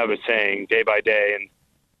we do have a saying, day by day,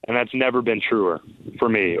 and that's never been truer for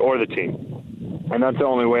me or the team. And that's the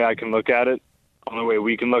only way I can look at it, only way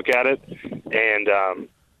we can look at it. And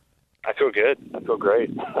I feel good. I feel great.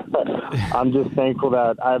 I'm just thankful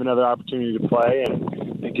that I have another opportunity to play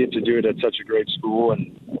and get to do it at such a great school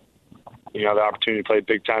and, you know, the opportunity to play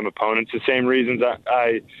big-time opponents. The same reasons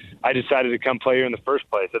I decided to come play here in the first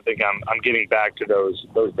place. I think I'm getting back to those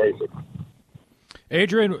basics.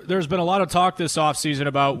 Adrian, there's been a lot of talk this offseason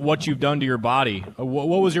about what you've done to your body.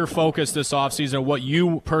 What was your focus this offseason, what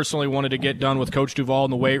you personally wanted to get done with Coach Duval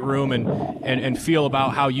in the weight room and feel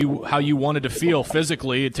about how you wanted to feel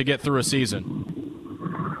physically to get through a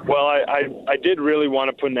season? Well, I did really want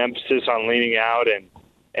to put an emphasis on leaning out,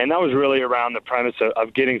 and that was really around the premise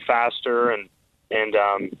of getting faster and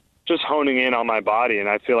just honing in on my body. And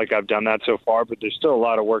I feel like I've done that so far, but there's still a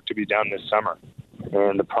lot of work to be done this summer.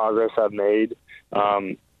 And the progress I've made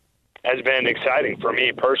has been exciting for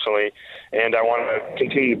me personally, and I want to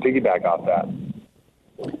continue to piggyback off that.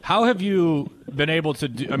 How have you been able to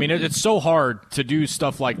do – I mean, it's so hard to do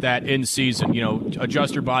stuff like that in season, you know,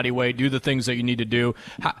 adjust your body weight, do the things that you need to do.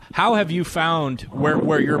 How have you found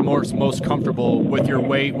where you're most comfortable with your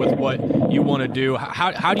weight, with what you want to do?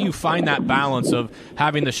 How do you find that balance of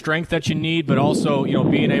having the strength that you need but also, you know,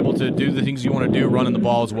 being able to do the things you want to do, running the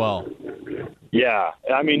ball as well? Yeah,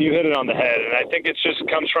 I mean, you hit it on the head, and I think it just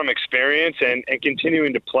comes from experience and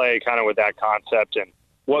continuing to play kind of with that concept and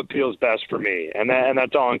what feels best for me. And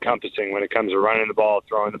that's all encompassing when it comes to running the ball,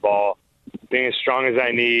 throwing the ball, being as strong as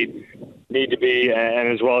I need to be, and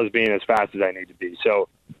as well as being as fast as I need to be. So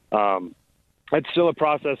it's still a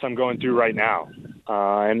process I'm going through right now.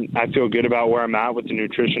 And I feel good about where I'm at with the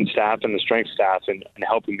nutrition staff and the strength staff and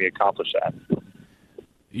helping me accomplish that.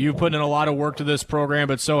 You've put in a lot of work to this program,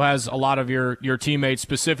 but so has a lot of your teammates,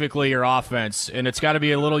 specifically your offense. And it's got to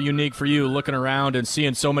be a little unique for you looking around and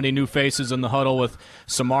seeing so many new faces in the huddle with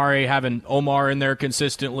Samari, having Omar in there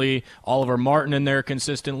consistently, Oliver Martin in there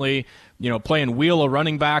consistently, playing wheel of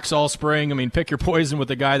running backs all spring. I mean, pick your poison with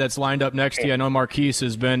the guy that's lined up next to you. I know Marquise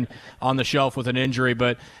has been on the shelf with an injury,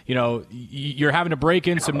 but, you're having to break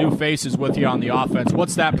in some new faces with you on the offense.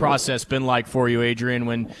 What's that process been like for you, Adrian,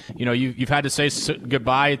 when, you've had to say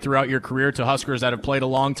goodbye throughout your career to Huskers that have played a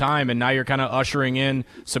long time, and now you're kind of ushering in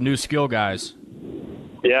some new skill guys?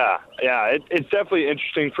 Yeah, it's definitely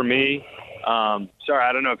interesting for me. Sorry,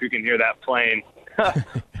 I don't know if you can hear that plane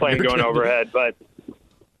going overhead, but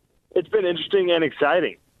it's been interesting and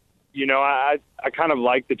exciting. I kind of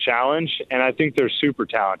like the challenge, and I think they're super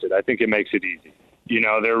talented. I think it makes it easy.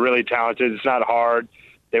 They're really talented. It's not hard.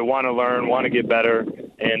 They want to learn, want to get better,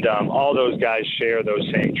 and all those guys share those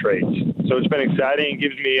same traits. So it's been exciting. It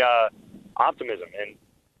gives me optimism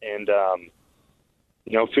and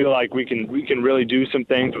feel like we can really do some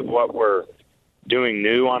things with what we're doing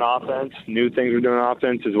new on offense, new things we're doing on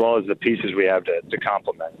offense, as well as the pieces we have to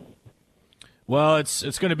complement. Well,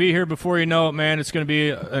 it's going to be here before you know it, man. It's going to be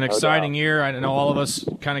an exciting year. I know all of us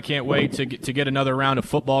kind of can't wait to get another round of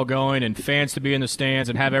football going and fans to be in the stands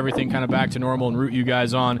and have everything kind of back to normal and root you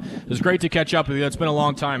guys on. It was great to catch up with you. It's been a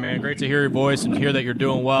long time, man. Great to hear your voice and hear that you're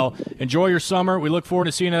doing well. Enjoy your summer. We look forward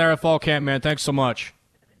to seeing you at our fall camp, man. Thanks so much.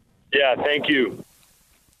 Yeah, thank you.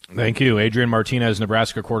 Thank you. Adrian Martinez,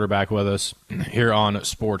 Nebraska quarterback, with us here on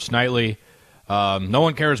Sports Nightly. No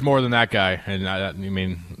one cares more than that guy, and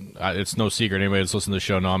it's no secret. Anybody that's listening to the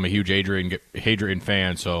show know I'm a huge Adrian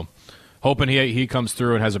fan, so hoping he comes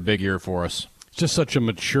through and has a big year for us. Just such a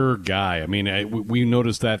mature guy. I mean, we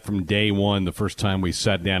noticed that from day one, the first time we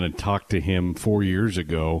sat down and talked to him 4 years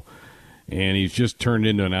ago, and he's just turned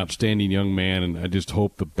into an outstanding young man, and I just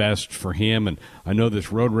hope the best for him. And I know this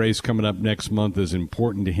road race coming up next month is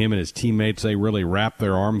important to him and his teammates. They really wrap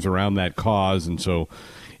their arms around that cause, and so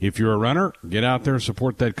if you're a runner, get out there,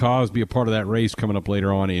 support that cause, be a part of that race coming up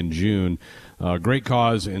later on in June. Great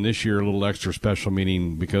cause, and this year a little extra special,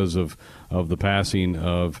 meaning because of the passing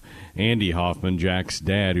of Andy Hoffman, Jack's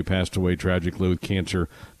dad, who passed away tragically with cancer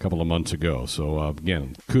a couple of months ago. So,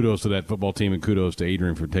 again, kudos to that football team, and kudos to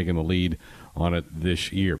Adrian for taking the lead on it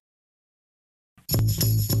this year.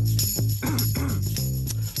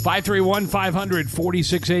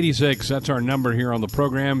 531-500-4686. That's our number here on the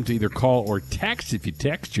program to either call or text. If you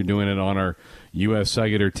text, you're doing it on our U.S.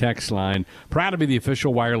 Cellular text line. Proud to be the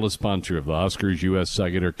official wireless sponsor of the Huskers, U.S.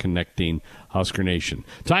 Cellular, connecting Husker Nation.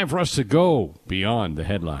 Time for us to go beyond the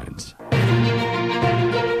headlines. That's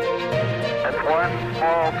one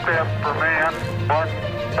small step for man, one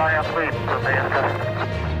giant leap for mankind.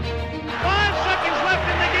 5 seconds left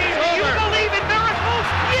in the game. Do you believe in miracles?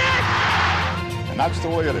 Yes! And that's the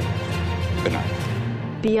way it is. Good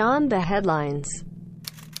night. Beyond the headlines.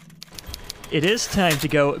 It is time to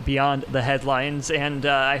go beyond the headlines, and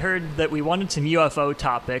I heard that we wanted some UFO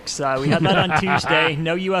topics. We had that on Tuesday.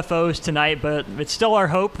 No UFOs tonight, but it's still our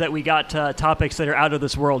hope that we got topics that are out of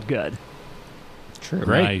this world good. True.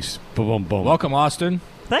 Great. Nice. Boom, boom, boom. Welcome, Austin.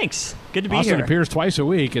 Thanks. Good to be Austin here. appears twice a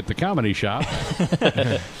week at the comedy shop.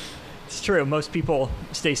 It's true. Most people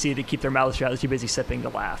stay seated, keep their mouths shut. They're too busy sipping to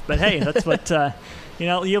laugh. But hey, that's what,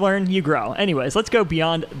 you learn, you grow. Anyways, let's go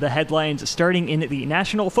beyond the headlines, starting in the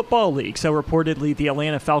National Football League. So reportedly, the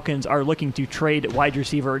Atlanta Falcons are looking to trade wide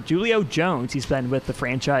receiver Julio Jones. He's been with the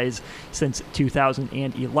franchise since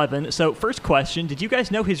 2011. So first question, did you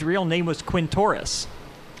guys know his real name was Quintorris?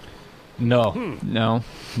 No. No.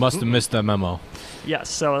 Must have missed that memo. Yes,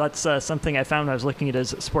 so that's something I found when I was looking at his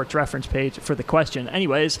sports reference page for the question.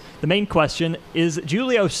 Anyways, the main question, is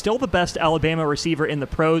Julio still the best Alabama receiver in the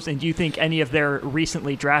pros, and do you think any of their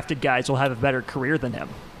recently drafted guys will have a better career than him?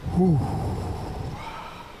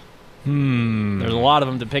 There's a lot of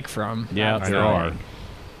them to pick from. Yeah, there are.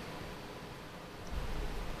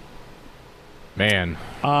 Man.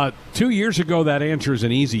 2 years ago, that answer is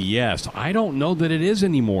an easy yes. I don't know that it is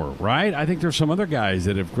anymore, right? I think there's some other guys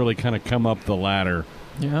that have really kind of come up the ladder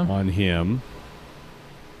on him.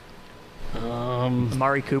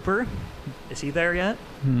 Amari Cooper? Is he there yet?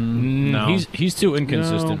 No. He's too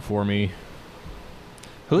inconsistent for me.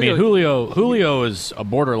 Julio is a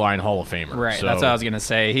borderline Hall of Famer. Right, so that's what I was going to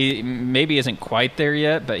say. He maybe isn't quite there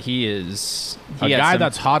yet, but he is. A guy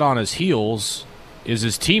that's hot on his heels is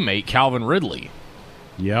his teammate, Calvin Ridley.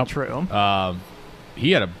 Yep. True.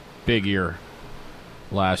 He had a big year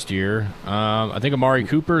last year. I think Amari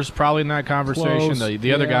Cooper's probably in that conversation.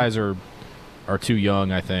 The other guys are are too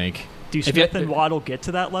young, I think. Do Smith and Waddle get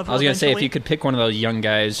to that level? I was going to say, if eventually? you could pick one of those young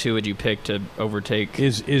guys, who would you pick to overtake?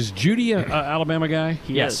 Is Judy a Alabama guy?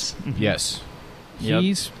 He is. Yes. Yep.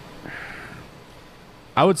 He's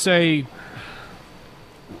I would say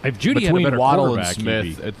if Judy had a between better Waddle and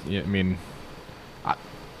quarterback, Smith,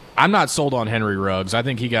 I'm not sold on Henry Ruggs. I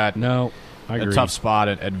think he got I a agree. tough spot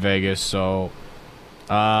at Vegas. So,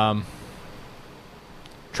 trying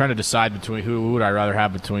to decide between who would I rather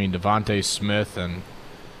have between Devontae Smith and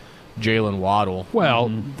Jalen Waddle.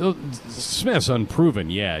 Well, Smith's unproven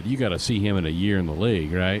yet. You got to see him in a year in the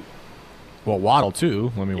league, right? Well, Waddle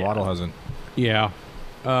too. I mean, Waddle hasn't. Yeah.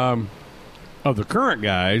 Of the current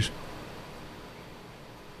guys,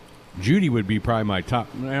 Judy would be probably my top.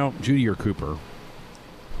 Well, Judy or Cooper.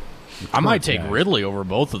 I might take guys. Ridley over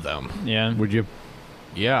both of them. Yeah. Would you?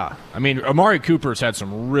 Yeah. I mean, Amari Cooper's had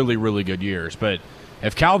some really, really good years, but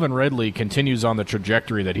if Calvin Ridley continues on the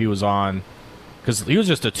trajectory that he was on, because he was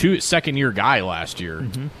just a second-year guy last year.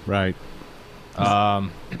 Right.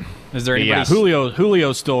 Is there anybody? Yeah,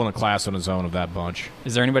 Julio's still in a class on his own of that bunch.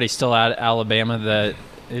 Is there anybody still at Alabama that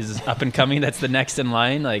is up and coming? That's the next in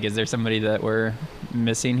line. Like, is there somebody that we're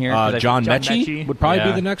missing here? John Mechie Mechie Would probably be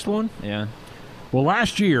Yeah. the next one. Yeah. Well,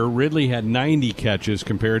 last year Ridley had 90 catches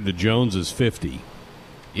compared to Jones's 50.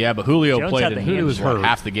 Yeah, but Julio Jones played had the in hands.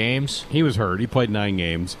 half the games. He was hurt. He played 9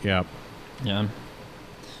 games. Yeah. Yeah.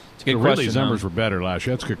 It's a good So question. Ridley's numbers were better last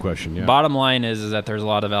year. That's a good question. Yeah. Bottom line is that there's a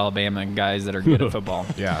lot of Alabama guys that are good at football.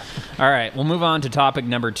 Yeah. All right, we'll move on to topic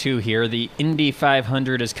number 2 here. The Indy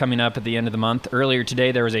 500 is coming up at the end of the month. Earlier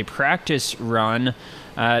today, there was a practice run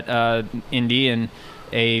at Indy and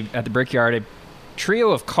at the Brickyard. A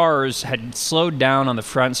trio of cars had slowed down on the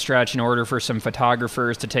front stretch in order for some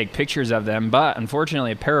photographers to take pictures of them, but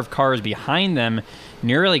unfortunately, a pair of cars behind them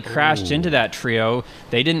nearly crashed into that trio.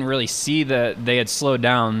 They didn't really see that they had slowed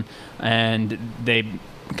down, and they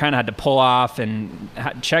kind of had to pull off and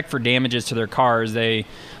check for damages to their cars.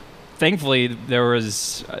 Thankfully,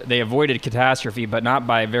 they avoided catastrophe, but not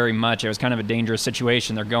by very much. It was kind of a dangerous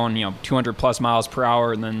situation. They're going 200 plus miles per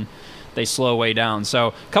hour, and then they slow way down. So,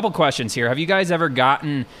 a couple questions here. Have you guys ever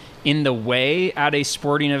gotten in the way at a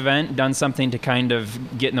sporting event, done something to kind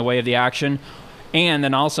of get in the way of the action? And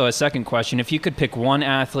then also a second question, if you could pick one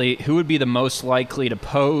athlete, who would be the most likely to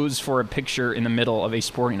pose for a picture in the middle of a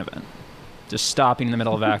sporting event? Just stopping in the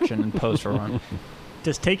middle of action and pose for one.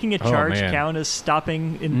 Does taking a charge man. count as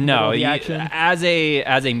stopping in the middle of the action? As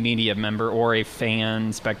a media member or a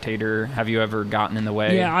fan, spectator, have you ever gotten in the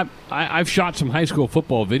way? Yeah, I've shot some high school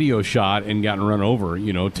football video shot and gotten run over.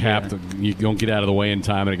 Tapped. You don't get out of the way in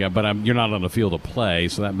time, but you're not on the field of play,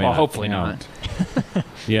 so that may Well, not hopefully count. not.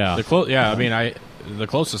 Yeah. I mean, the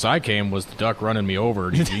closest I came was the duck running me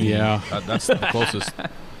over. Yeah. That's the closest.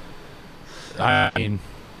 I mean,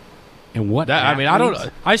 And what?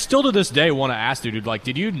 I still to this day want to ask dude, like,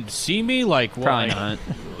 did you see me? Like, Probably not.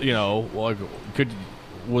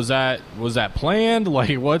 Was that planned?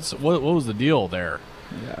 Like, what was the deal there?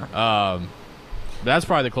 Yeah. That's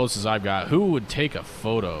probably the closest I've got. Who would take a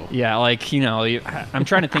photo? Yeah, I'm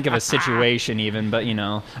trying to think of a situation even, but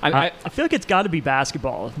I feel like it's got to be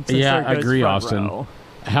basketball. Since Yeah, there I goes agree, front Austin. row.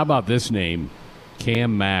 How about this name?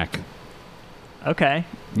 Cam Mack. Okay.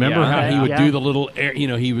 Remember how he would yeah. do the little,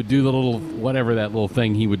 he would do the little, whatever that little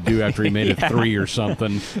thing he would do after he made a 3 or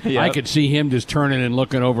something. Yep. I could see him just turning and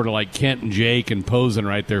looking over to like Kent and Jake and posing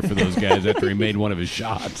right there for those guys after he made one of his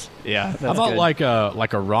shots. Yeah. How about like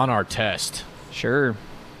a Ron Artest Sure.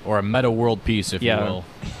 or a Meta World Peace, if you will?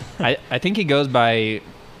 I think he goes by,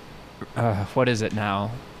 what is it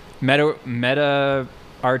now? Meta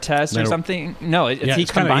Artest or something? No, he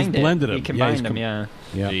combined it. He's blended He them. combined them, yeah.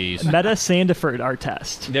 Yeah. Jeez. Meta Sandiford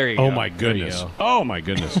Artest. There you go. Oh my goodness! Oh my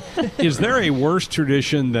goodness! Is there a worse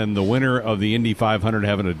tradition than the winner of the Indy 500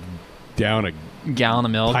 having down a gallon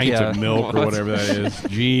of milk, pint of milk or whatever that is?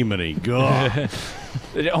 Gee, God!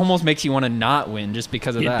 It almost makes you want to not win just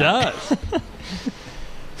because of that.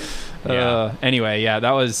 It does. Anyway,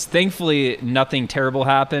 that was thankfully nothing terrible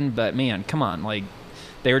happened, but man, come on, like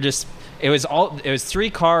they were just. It was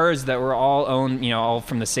 3 cars that were all owned, all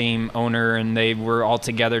from the same owner, and they were all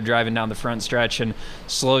together driving down the front stretch and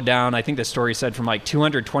slowed down. I think the story said from like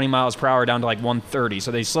 220 miles per hour down to like 130.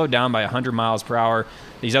 So they slowed down by 100 miles per hour.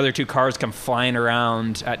 These other 2 cars come flying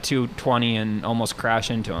around at 220 and almost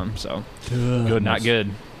crash into them. So not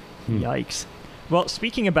good. Yikes. Well,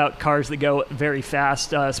 speaking about cars that go very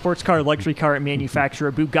fast, sports car luxury car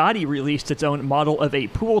manufacturer Bugatti released its own model of a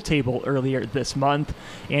pool table earlier this month.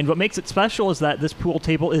 And what makes it special is that this pool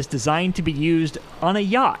table is designed to be used on a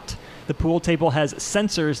yacht. The pool table has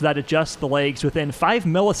sensors that adjust the legs within 5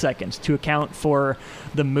 milliseconds to account for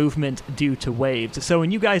the movement due to waves. So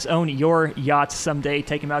when you guys own your yachts someday,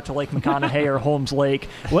 take them out to Lake McConaughey or Holmes Lake,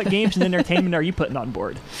 what games and entertainment are you putting on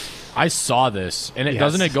board? I saw this, and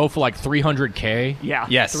doesn't it go for like $300K? Yeah,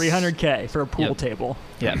 yes, $300K for a pool table.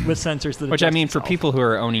 Yeah, with sensors that. Which I mean, for people who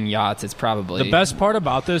are owning yachts, it's probably the best part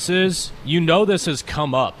about this is this has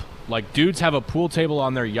come up. Like, dudes have a pool table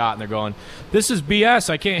on their yacht, and they're going, "This is BS.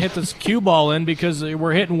 I can't hit this cue ball in because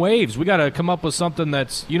we're hitting waves. We got to come up with something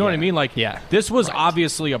that's, you know what I mean? Like, this was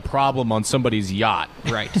obviously a problem on somebody's yacht,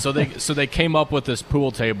 right? So they came up with this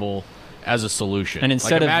pool table as a solution. And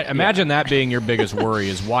instead imagine that being your biggest worry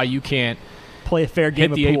is why you can't play a fair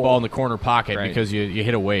game hit the of eight pool. ball in the corner pocket because you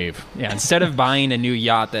hit a wave. Yeah, instead of buying a new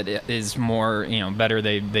yacht that is more better,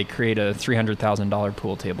 they create a $300,000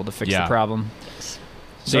 pool table to fix the problem.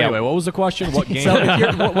 So anyway, what was the question? What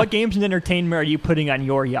game? What games and entertainment are you putting on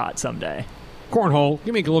your yacht someday? Cornhole.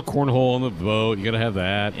 Give me a little cornhole on the boat. You got to have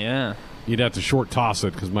that. Yeah. You'd have to short toss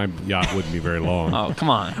it because my yacht wouldn't be very long. Oh,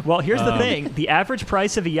 come on. Well, here's the thing. The average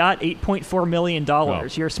price of a yacht, $8.4 million.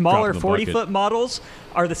 Your smaller 40-foot models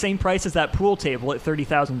are the same price as that pool table at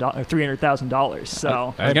 $30,000 or $300,000.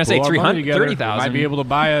 So I was going to say $330,000. Might be able to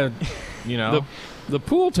buy a, The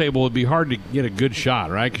pool table would be hard to get a good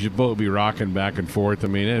shot, right? Because your boat would be rocking back and forth. I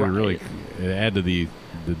mean, it would really add to the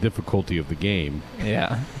difficulty of the game.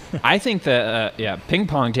 Yeah. I think the ping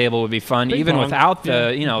pong table would be fun, even without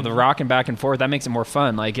the the rocking back and forth. That makes it more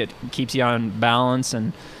fun. Like, it keeps you on balance,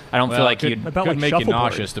 and I don't feel like could make you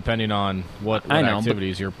nauseous depending on what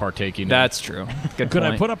activities you're partaking in. That's true. Good Could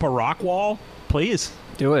point. I put up a rock wall? Please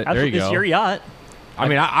do it. There you go. It's your yacht. I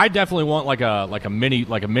mean, I definitely want like a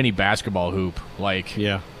mini basketball hoop,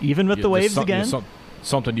 even with the waves again.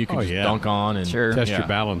 Something you can just dunk on and test your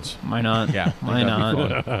balance. Why not? Yeah, why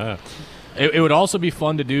not? It would also be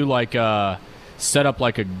fun to do set up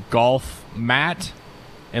like a golf mat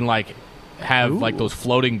and have like those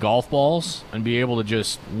floating golf balls and be able to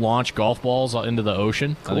just launch golf balls into the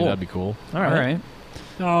ocean. Cool. I think that'd be cool. All right.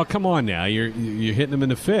 Oh, come on now. You're hitting them in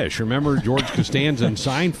the fish. Remember George Costanza and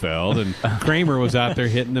Seinfeld, and Kramer was out there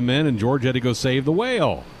hitting them in, and George had to go save the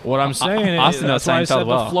whale. What I'm saying Austin knows that's why I said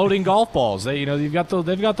Seinfeld the floating golf balls. They've got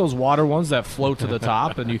those water ones that float to the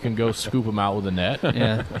top, and you can go scoop them out with a net.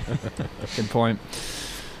 Yeah. Good point.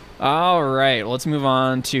 All right, let's move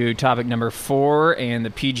on to topic number 4 and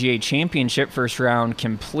the PGA Championship first round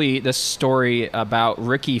complete. This story about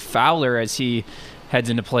Ricky Fowler as he heads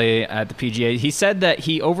into play at the PGA. He said that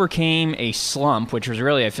he overcame a slump, which was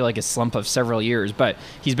really, I feel like, a slump of several years, but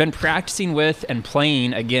he's been practicing with and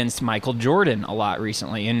playing against Michael Jordan a lot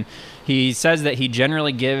recently, and he says that he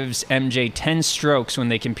generally gives MJ 10 strokes when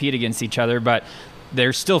they compete against each other, but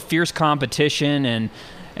there's still fierce competition, and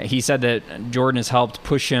he said that Jordan has helped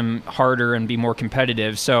push him harder and be more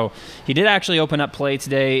competitive. So he did actually open up play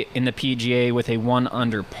today in the PGA with a 1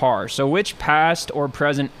 under par. So which past or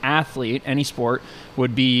present athlete, any sport,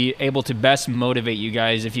 would be able to best motivate you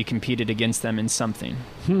guys if you competed against them in something?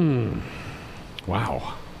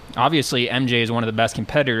 Wow. Obviously, MJ is one of the best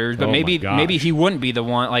competitors, but maybe he wouldn't be the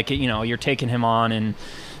one. Like, you're taking him on in,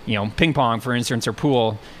 ping pong, for instance, or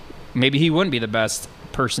pool. Maybe he wouldn't be the best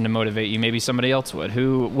person to motivate you. Maybe somebody else would.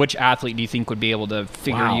 Which athlete do you think would be able to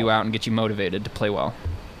figure you out and get you motivated to play well?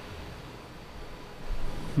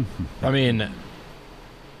 I mean,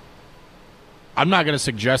 I'm not going to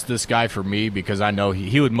suggest this guy for me because I know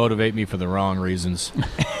he would motivate me for the wrong reasons.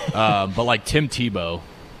 But like Tim Tebow,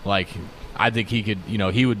 I think he could,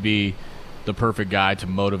 he would be the perfect guy to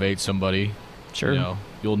motivate somebody. Sure.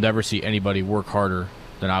 You'll never see anybody work harder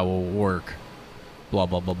than I will work. Blah,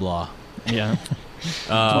 blah, blah, blah. Yeah. It's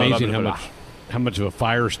amazing how much of a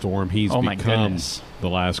firestorm he's become the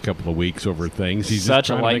last couple of weeks over things. He's such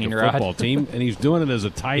just trying to make a football team, and he's doing it as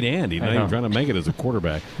a tight end. He's not even trying to make it as a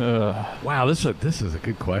quarterback. Wow, this is a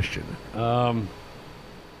good question. And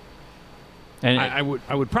I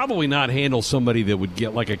would probably not handle somebody that would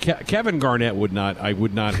get like a Kevin Garnett would not. I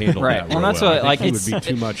would not handle that. Well, that's what it would be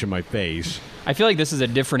too much in my face. I feel like this is a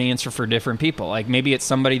different answer for different people. Like maybe it's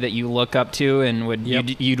somebody that you look up to and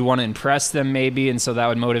you'd want to impress them, maybe, and so that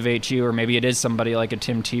would motivate you. Or maybe it is somebody like a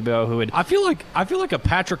Tim Tebow who would. I feel like a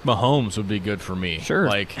Patrick Mahomes would be good for me. Sure.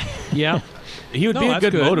 He would be a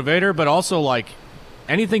good motivator, but also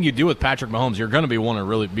anything you do with Patrick Mahomes, you're going to want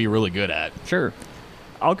to be really good at. Sure.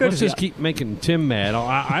 Let's just keep making Tim mad.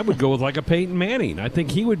 I would go with like a Peyton Manning. I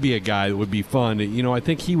think he would be a guy that would be fun. I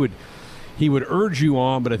think he would urge you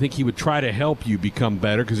on, but I think he would try to help you become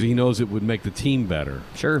better because he knows it would make the team better.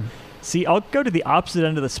 Sure. See, I'll go to the opposite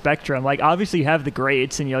end of the spectrum. Like, obviously you have the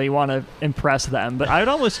greats and, you want to impress them, but I would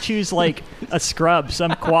almost choose, like, a scrub,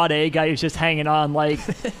 some quad A guy who's just hanging on. Like,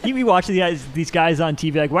 you'd be watching these guys on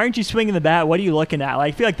TV, like, why aren't you swinging the bat? What are you looking at?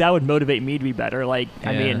 Like, I feel like that would motivate me to be better. Like,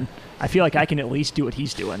 I mean, I feel like I can at least do what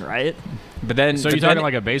he's doing, right? But then, so you're talking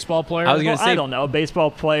like a baseball player? I was going to say, I don't know, a baseball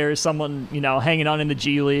player, someone, hanging on in the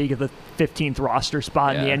G League, the 15th roster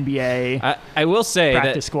spot in the NBA. I will say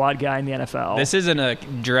practice squad guy in the NFL. This isn't a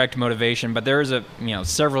direct motivation, but there was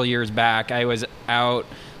several years back, I was out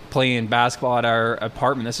playing basketball at our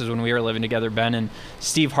apartment. This is when we were living together, Ben, and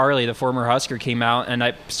Steve Harley, the former Husker, came out and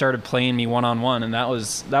I started playing me one-on-one, and that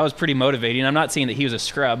was pretty motivating. I'm not saying that he was a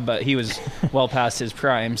scrub, but he was well past his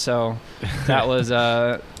prime, so that was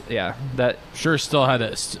that sure still had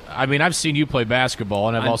a. I mean, I've seen you play basketball,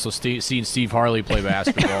 and I've also seen Steve Harley play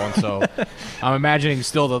basketball, and so I'm imagining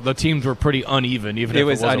still the teams were pretty uneven, even if it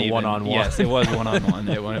was a one-on-one. Yes, it was one-on-one.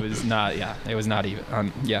 It was not. Yeah, it was not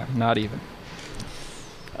even. Not even.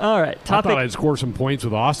 All right. I thought I'd score some points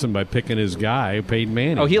with Austin by picking his guy, Peyton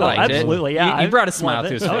Manning. Oh, he liked it. Absolutely, yeah. He brought a smile to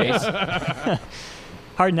his face.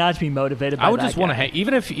 Hard not to be motivated by that. I would just want to hang,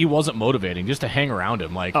 even if he wasn't motivating, just to hang around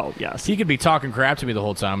him. Like, oh, yes. He could be talking crap to me the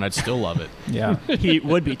whole time, and I'd still love it. Yeah. He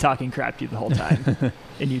would be talking crap to you the whole time,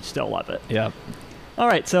 and you'd still love it. Yep. All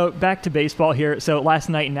right, so back to baseball here. So last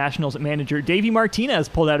night, Nationals manager Davey Martinez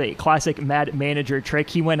pulled out a classic mad manager trick.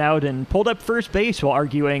 He went out and pulled up first base while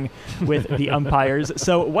arguing with the umpires.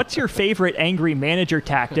 So what's your favorite angry manager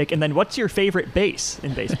tactic, and then what's your favorite base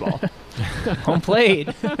in baseball? Home plate.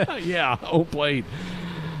 Yeah, home plate.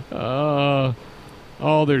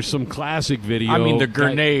 There's some classic video. I mean, the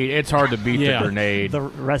grenade. It's hard to beat the grenade. The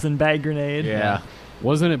resin bag grenade. Yeah.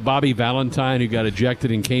 Wasn't it Bobby Valentine who got ejected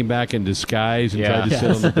and came back in disguise and tried to sit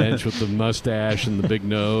on the bench with the mustache and the big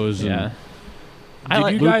nose? Yeah.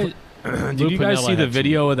 Did you guys see the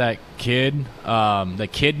video of that kid, the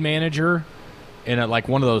kid manager in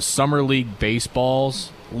one of those summer league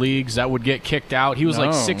baseballs leagues that would get kicked out? He was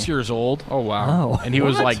like 6 years old. Oh, wow. And he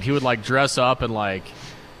was he would dress up and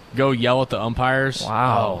go yell at the umpires.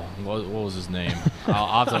 Wow. Oh, what was his name?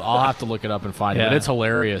 I'll have to look it up and find it. But it's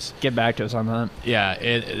hilarious. Get back to us on that. Yeah,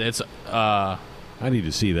 it's. I need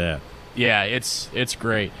to see that. Yeah, it's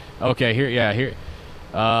great. Okay, here.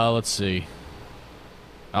 Let's see.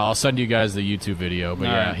 I'll send you guys the YouTube video.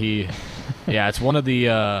 But it's one of the.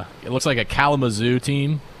 It looks like a Kalamazoo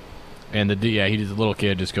team. And he did the little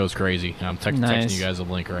kid just goes crazy. I'm texting you guys a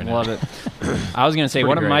link right now. Love it. I was going to say,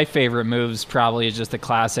 one of my favorite moves probably is just the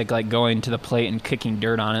classic, going to the plate and kicking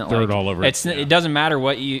dirt on it. Dirt all over it. It doesn't matter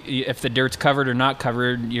what if the dirt's covered or not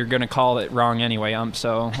covered, you're going to call it wrong anyway,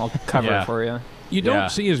 so I'll cover it for you. You don't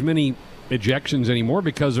see as many ejections anymore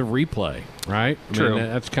because of replay, right? True. I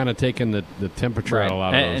mean, that's kind of taken the temperature out of a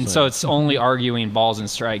lot of those and things. So it's only arguing balls and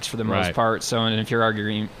strikes for the most part. So and if you're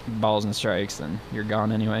arguing balls and strikes, then you're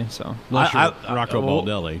gone anyway. So unless you're Rocco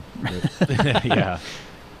Baldelli. Yeah.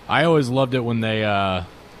 I always loved it when they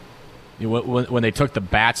when they took the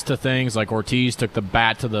bats to things, like Ortiz took the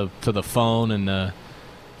bat to the phone, and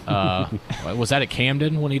was that at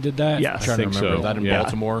Camden when he did that? Yeah, I'm trying to remember. So. That in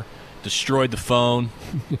Baltimore. Destroyed the phone.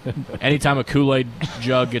 Anytime a Kool-Aid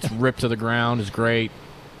jug gets ripped to the ground is great.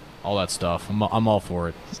 All that stuff. I'm all for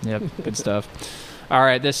it. Yep, good stuff. All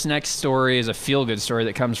right, this next story is a feel-good story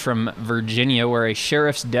that comes from Virginia, where a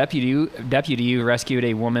sheriff's deputy rescued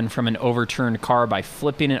a woman from an overturned car by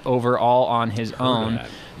flipping it over all on his own.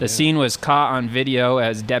 The scene was caught on video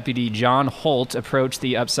as Deputy John Holt approached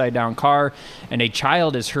the upside-down car, and a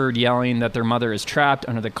child is heard yelling that their mother is trapped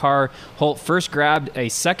under the car. Holt first grabbed a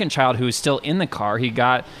second child who was still in the car. He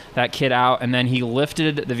got that kid out, and then he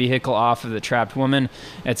lifted the vehicle off of the trapped woman.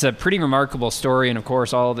 It's a pretty remarkable story, and of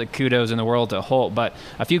course, all the kudos in the world to Holt. But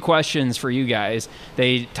a few questions for you guys.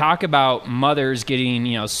 They talk about mothers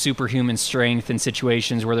getting, superhuman strength in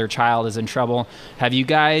situations where their child is in trouble. Have you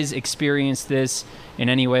guys experienced this in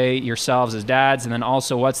any way yourselves as dads? And then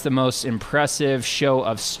also, what's the most impressive show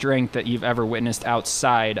of strength that you've ever witnessed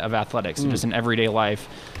outside of athletics, just in everyday life?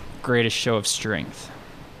 Greatest show of strength.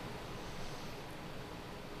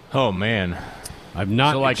 Oh, man. I've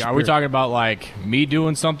not. So, are we talking about me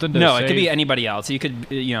doing something? No, it could be anybody else. You could,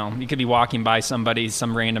 you could be walking by somebody,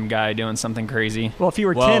 some random guy doing something crazy. Well, if you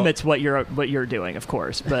were Tim, it's what you're doing, of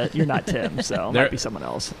course. But you're not Tim, so it might be someone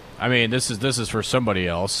else. I mean, this is for somebody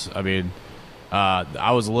else. I mean,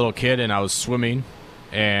 I was a little kid and I was swimming,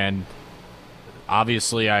 and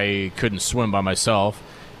obviously I couldn't swim by myself,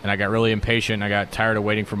 and I got really impatient. I got tired of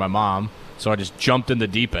waiting for my mom, so I just jumped in the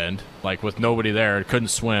deep end, with nobody there. Couldn't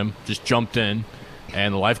swim, just jumped in,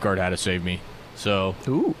 and the lifeguard had to save me. So,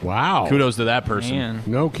 wow, kudos to that person. Man.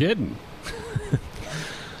 No kidding.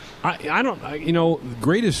 I don't,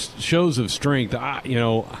 greatest shows of strength, I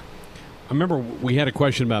remember we had a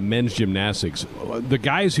question about men's gymnastics. The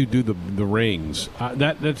guys who do the rings,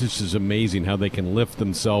 that just is amazing how they can lift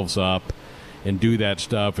themselves up and do that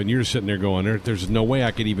stuff. And you're sitting there going, there's no way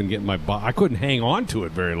I could even get my body. I couldn't hang on to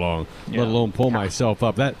it very long, let alone pull myself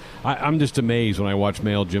up. I'm just amazed when I watch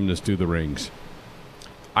male gymnasts do the rings.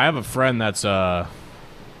 I have a friend that's I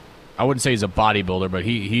wouldn't say he's a bodybuilder, but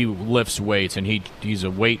he lifts weights, and he's a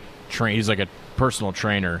weight trainer. He's like a personal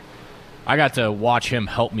trainer. I got to watch him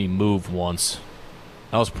help me move once.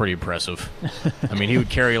 That was pretty impressive. I mean, he would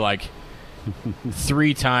carry like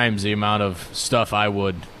 3 times the amount of stuff I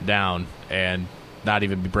would down and not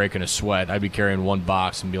even be breaking a sweat. I'd be carrying one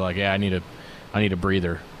box and be like, I need a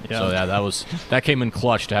breather. Yeah. So that came in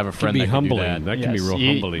clutch to have a friend that can do that. That can be real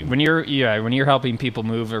humbling. When you're helping people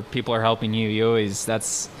move or people are helping you,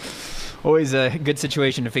 that's always a good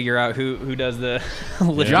situation to figure out who does the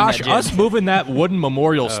lifting. Josh, us moving that wooden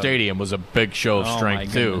Memorial Stadium was a big show of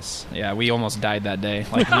strength too. Yeah, we almost died that day.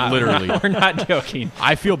 Like literally. We're not joking.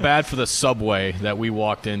 I feel bad for the subway that we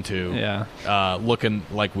walked into. Yeah. Looking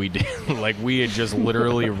like we did, like we had just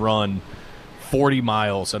literally run 40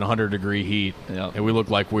 miles at 100-degree heat, and we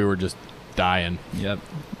looked like we were just dying. Yep.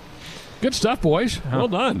 Good stuff, boys. Well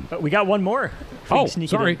done. But we got one more.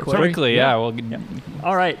 Sorry. Quickly, yeah. Well,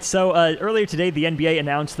 all right. So earlier today, the NBA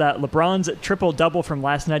announced that LeBron's triple-double from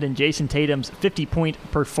last night and Jason Tatum's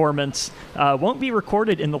 50-point performance won't be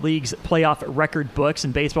recorded in the league's playoff record books.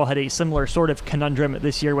 And baseball had a similar sort of conundrum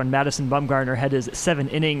this year when Madison Bumgarner had his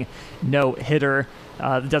 7-inning no-hitter.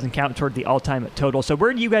 That doesn't count toward the all-time total. So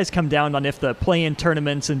where do you guys come down on if the play-in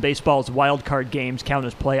tournaments and baseball's wild card games count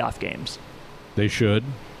as playoff games? They should.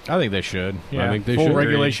 I think they should. Yeah. I think they Full should.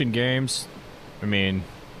 regulation games. I mean,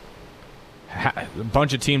 a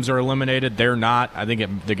bunch of teams are eliminated. They're not. I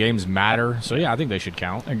think the games matter. So, I think they should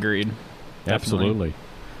count. Agreed. Absolutely.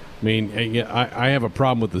 I mean, I have a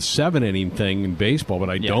problem with the 7-inning thing in baseball, but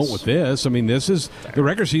I don't with this. I mean, this is the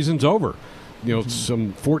regular season's over.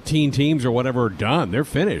 Some 14 teams or whatever are done. They're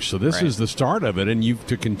finished. So this is the start of it. And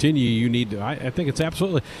to continue, you need to, I think it's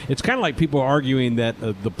absolutely. It's kind of like people arguing that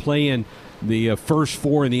the play-in, the first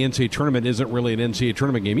 4 in the NCAA tournament isn't really an NCAA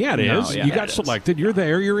tournament game. Yeah, it is. You got selected. You're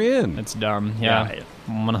there. You're in. It's dumb. Yeah.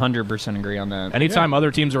 100% agree on that. Anytime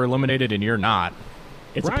other teams are eliminated and you're not,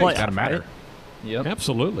 it's a play. It's got to matter. Right? Yep.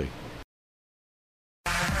 Absolutely.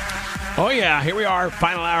 Oh, yeah, here we are,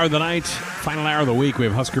 final hour of the night, final hour of the week. We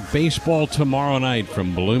have Husker baseball tomorrow night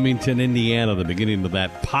from Bloomington, Indiana, the beginning of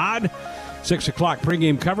that pod. 6 o'clock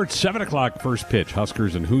pregame coverage, 7 o'clock first pitch.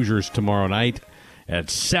 Huskers and Hoosiers tomorrow night at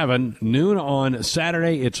 7. Noon on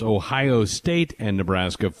Saturday, it's Ohio State and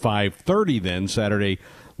Nebraska. 5:30 then, Saturday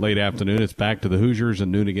late afternoon. It's back to the Hoosiers,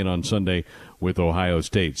 and noon again on Sunday with Ohio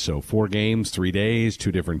State. So 4 games, 3 days,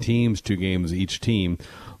 2 different teams, 2 games each team.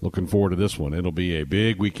 Looking forward to this one. It'll be a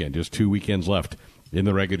big weekend. Just 2 weekends left in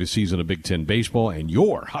the regular season of Big Ten baseball, and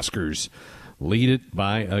your Huskers lead it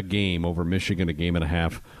by a game over Michigan, a game and a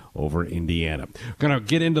half over Indiana. Going to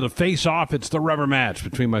get into the face-off. It's the rubber match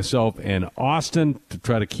between myself and Austin to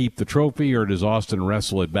try to keep the trophy, or does Austin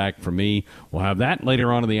wrestle it back for me? We'll have that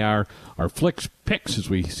later on in the hour. Our Flix Pix as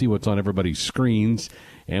we see what's on everybody's screens,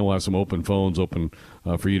 and we'll have some open phones open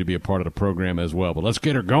for you to be a part of the program as well. But let's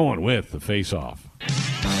get her going with the face-off.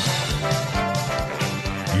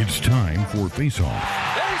 It's time for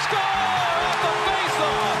face-off. They score with the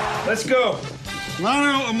face-off. Let's go.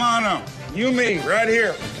 Mano a mano. You, me, right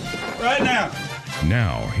here. Right now.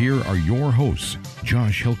 Now, here are your hosts,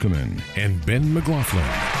 Josh Hilkeman and Ben McLaughlin.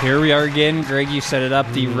 Here we are again. Greg, you set it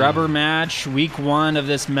up. The rubber match, week 1 of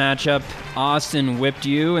this matchup. Austin whipped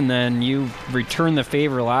you, and then you returned the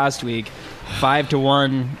favor last week.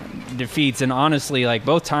 5-1 defeats, and honestly, like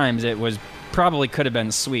both times, it was probably could have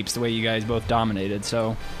been sweeps the way you guys both dominated.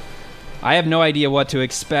 So I have no idea what to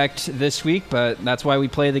expect this week, but that's why we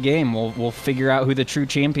play the game. We'll figure out who the true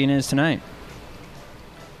champion is tonight.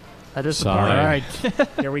 That is the part. All right.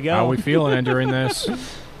 Here we go. How are we feeling entering this?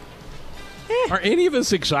 Are any of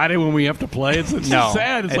us excited when we have to play? It's no,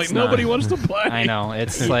 sad. It's like not. Nobody wants to play. I know.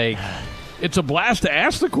 It's like... It's a blast to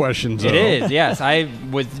ask the questions, though. It is, yes. I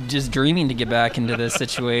was just dreaming to get back into this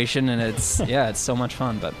situation, and it's so much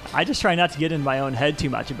fun. But I just try not to get in my own head too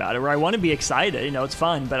much about it, where I want to be excited. It's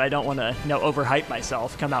fun, but I don't want to, overhype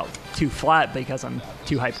myself, come out too flat because I'm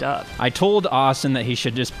too hyped up. I told Austin that he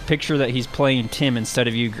should just picture that he's playing Tim instead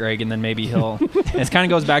of you, Greg, and then maybe he'll... It kind of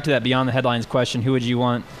goes back to that Beyond the Headlines question, who would you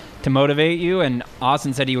want to motivate you? And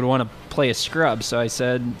Austin said he would want to play a scrub, so I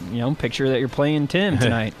said, picture that you're playing Tim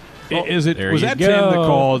tonight. Was that Tim that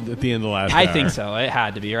called at the end of the last hour? I think so. It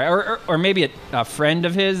had to be, right? Or maybe a friend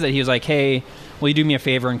of his that he was like, hey, Will you do me a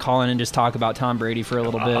favor and call in and just talk about Tom Brady for a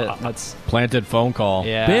little bit? That's planted phone call.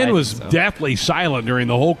 Yeah, Ben was deathly silent during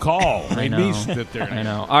the whole call. Made me sit there. I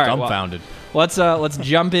know. All right, dumbfounded. Well, let's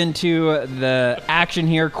jump into the action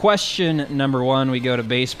here. Question number 1. We go to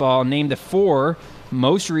baseball. Name the 4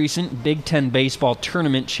 most recent Big Ten baseball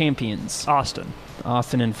tournament champions. Austin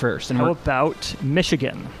in first. And how about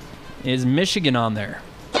Michigan? Is Michigan on there?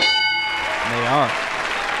 They are.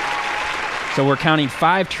 So we're counting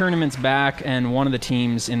 5 tournaments back, and one of the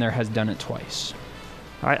teams in there has done it twice.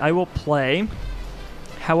 All right, I will play.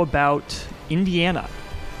 How about Indiana?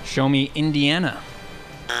 Show me Indiana.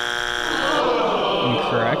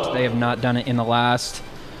 Incorrect. They have not done it in the last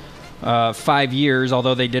 5 years,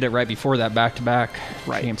 although they did it right before that, back-to-back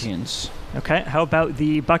champions. Okay, how about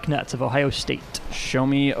the Bucknuts of Ohio State? Show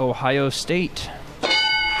me Ohio State.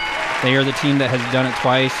 They are the team that has done it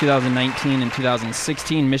twice, 2019 and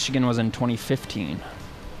 2016. Michigan was in 2015.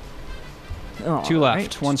 2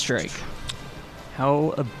 left, 1 strike.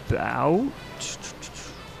 How about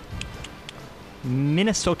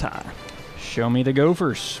Minnesota? Show me the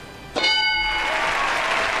Gophers.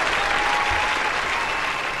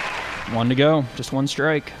 1 to go, just 1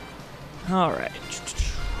 strike. All right.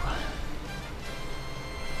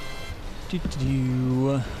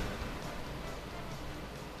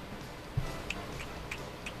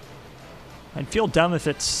 I'd feel dumb if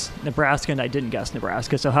it's Nebraska and I didn't guess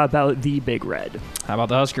Nebraska, so how about the Big Red? How about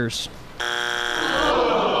the Huskers?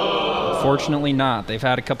 Unfortunately not. They've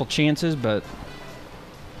had a couple chances, but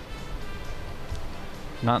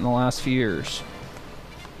not in the last few years.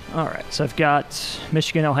 All right, so I've got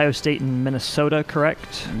Michigan, Ohio State, and Minnesota,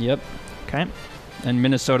 correct? Yep. Okay. And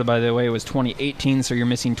Minnesota, by the way, was 2018, so you're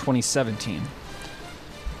missing 2017.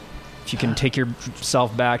 If you can take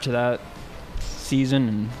yourself back to that season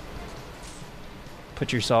and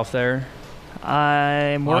put yourself there.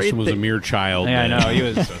 I'm worried. Austin was a mere child. Yeah, I know. He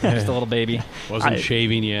was just a little baby. Wasn't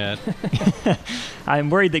shaving yet. I'm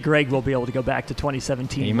worried that Greg will be able to go back to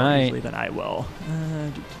 2017 he more might. easily than I will.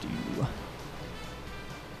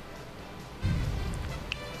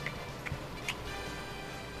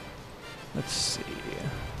 Let's see.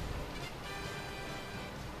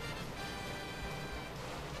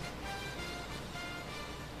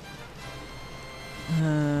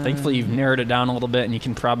 Thankfully, you've narrowed it down a little bit, and you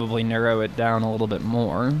can probably narrow it down a little bit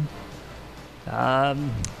more.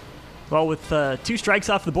 Well, with 2 strikes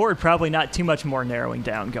off the board, probably not too much more narrowing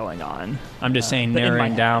down going on. I'm just saying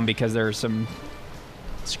narrowing down because there are some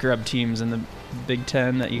scrub teams in the Big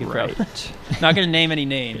Ten that you could probably... Not going to name any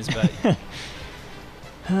names, but...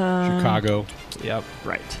 Chicago. Yep.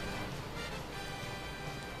 Right.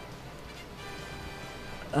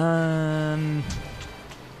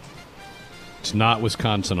 It's not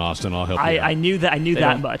Wisconsin, Austin. I'll help you out. I knew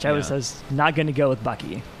that much. I was not going to go with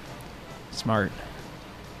Bucky. Smart.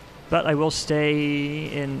 But I will stay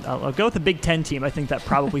in... I'll go with the Big Ten team. I think that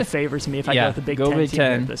probably favors me if I go with the Big Ten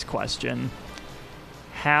team with this question.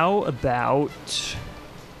 How about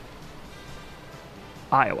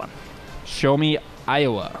Iowa? Show me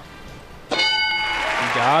Iowa. You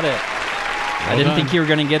got it. I didn't think you were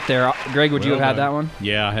going to get there. Greg, would you have had that one?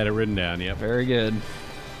 Yeah, I had it written down, yep. Very good.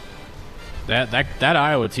 That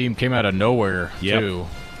Iowa team came out of nowhere, too.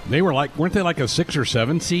 They weren't they like a 6 or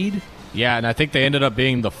 7 seed? Yeah, and I think they ended up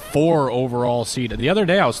being the 4 overall seed. The other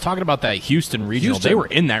day I was talking about that Houston regional. They were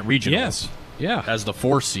in that regional. Yes. Yeah. As the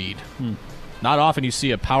 4 seed. Not often you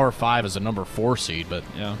see a Power 5 as a number 4 seed, but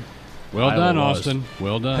yeah. Well done, Austin.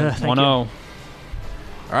 Well done. 1-0. All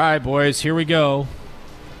right, boys, here we go.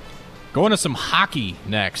 Going to some hockey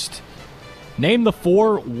next. Name the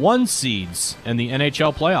 4 1 seeds in the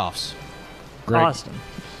NHL playoffs. Greg. Austin.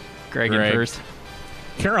 Greg in first.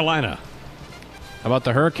 Carolina. How about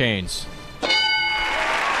the Hurricanes?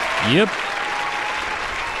 Yep.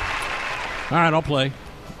 All right, I'll play.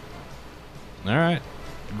 All right.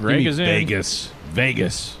 Greg is in.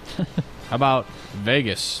 Vegas. How about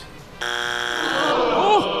Vegas?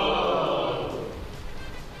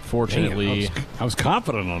 Fortunately, I was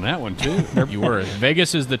confident on that one, too. You were.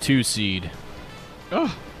 Vegas is the 2 seed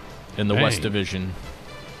in the West Division.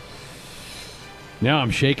 Now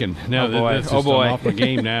I'm shaking. Now I'm off my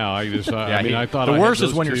game now. I thought the worst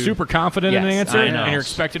is when you're super confident in an answer and you're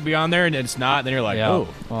expected to be on there, and it's not. And then you're like,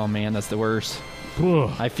 oh man, that's the worst.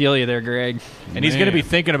 I feel you there, Greg. And he's going to be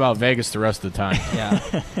thinking about Vegas the rest of the time.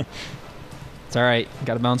 Yeah, it's all right.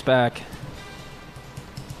 Got to bounce back.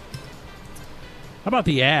 How about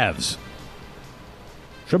the Avs?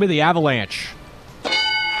 Show me the Avalanche.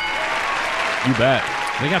 You bet.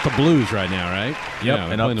 They got the Blues right now, right? Yep.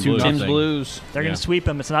 Yeah, and up 2-0. Tim's Blues. They're going to sweep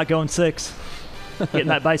them. It's not going 6. Getting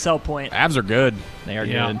that buy-sell point. Avs are good. They are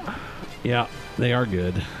good. Yeah. They are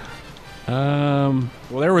good. Well,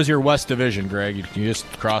 there was your West Division, Greg. You just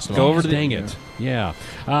crossed them Go off. over to dang it. Yeah.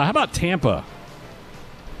 How about Tampa?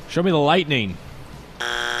 Show me the Lightning.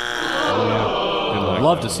 Yeah. I'd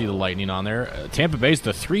love to see the Lightning on there. Tampa Bay's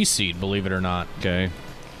the 3 seed, believe it or not. Okay.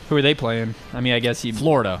 Who are they playing? I mean, I guess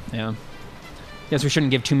Florida. Yeah. Guess we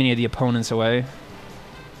shouldn't give too many of the opponents away.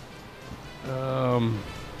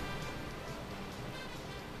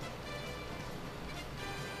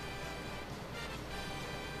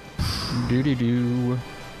 Do.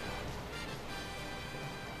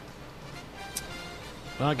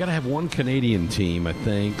 I got to have one Canadian team, I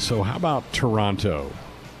think. So how about Toronto?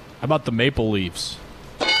 How about the Maple Leafs?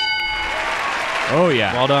 Oh,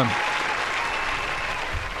 yeah. Well done.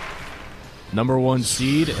 Number 1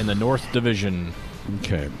 seed in the North Division.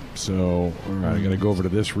 Okay. So, all right, I got to go over to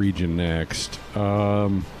this region next.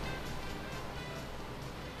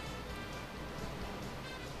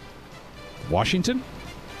 Washington?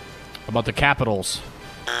 How about the Capitals?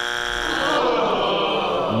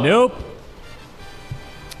 Nope.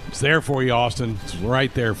 It's there for you, Austin. It's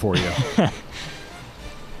right there for you.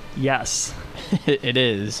 Yes. It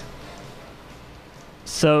is.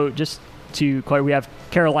 So just to clarify, we have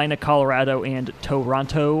Carolina, Colorado, and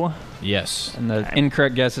Toronto. Yes. And the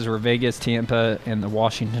incorrect guesses were Vegas, Tampa, and the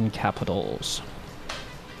Washington Capitals.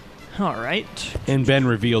 All right. And Ben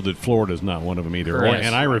revealed that Florida's not one of them either. Correct.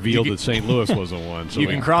 And I revealed that St. Louis wasn't one. So you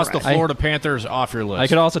can cross the Florida Panthers off your list. I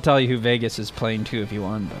could also tell you who Vegas is playing too if you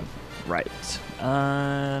want. But. Right.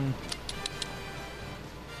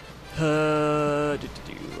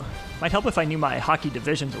 Might help if I knew my hockey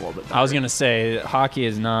divisions a little bit better. I was going to say, hockey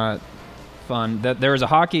is not fun. There was a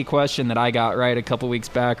hockey question that I got right a couple weeks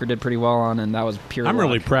back or did pretty well on, and that was pure I'm luck.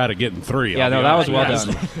 really proud of getting 3. Yeah, no, that was well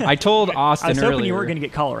done. I told Austin I was hoping earlier. you were going to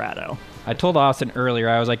get Colorado. I told Austin earlier,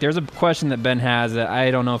 I was like, there's a question that Ben has that I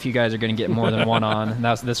don't know if you guys are going to get more than one on. And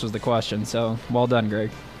this was the question. So, well done, Greg.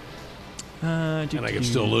 And I can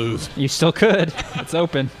still lose. You still could. It's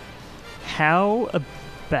open. How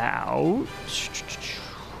about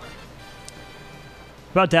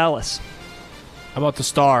Dallas? How about the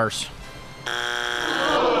Stars?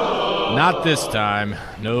 Not this time.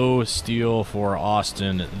 No steal for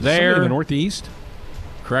Austin there. Somebody in the Northeast?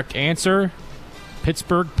 Correct answer,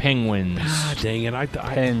 Pittsburgh Penguins. Ah, dang it. I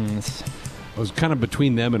Pens. was kind of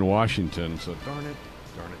between them and Washington, so darn it.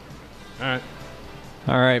 All right.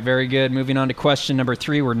 All right, very good. Moving on to question number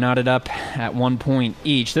 3. We're knotted up at 1 point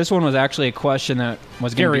each. This one was actually a question that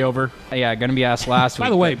was going to be over. Yeah, going to be asked last week.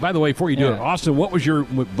 By the way, before you do it, Austin, what was your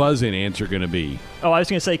buzz-in answer going to be? Oh, I was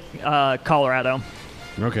going to say Colorado.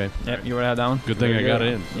 Okay. Yep, you would have that one. Good thing I got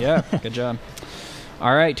it in. Yeah, good job.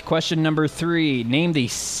 All right, question number 3. Name the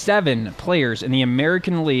 7 players in the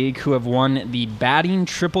American League who have won the batting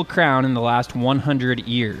triple crown in the last 100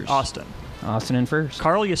 years. Austin in first.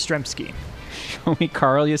 Carl Yastrzemski. Show me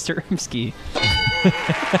Carl Yastrzemski.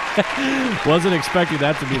 Wasn't expecting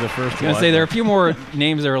that to be the first one. I was going to say there are a few more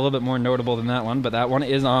names that are a little bit more notable than that one, but that one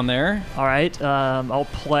is on there. All right, I'll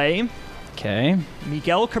play. Okay.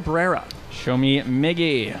 Miguel Cabrera. Show me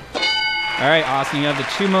Miggy. All right, Austin, you have the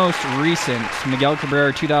 2 most recent. Miguel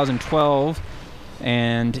Cabrera, 2012,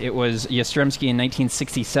 and it was Yastrzemski in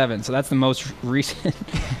 1967. So that's the most recent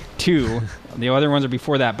 2. The other ones are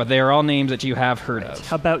before that, but they are all names that you have heard of.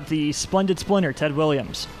 How about the Splendid Splinter, Ted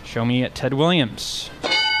Williams? Show me Ted Williams.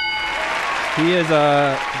 He is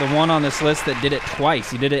the one on this list that did it twice.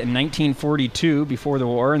 He did it in 1942 before the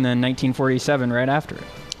war, and then 1947 right after it.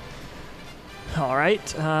 All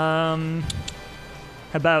right. How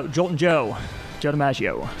about Joltin' Joe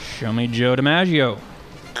DiMaggio? Show me Joe DiMaggio.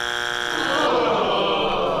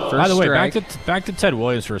 By the way, strike. back to Ted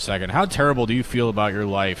Williams for a second. How terrible do you feel about your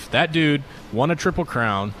life? That dude won a Triple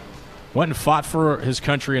Crown, went and fought for his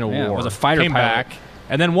country in a war, was a fighter came pilot. back,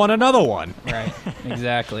 and then won another one. Right,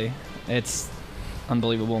 exactly. It's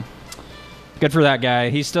unbelievable. Good for that guy.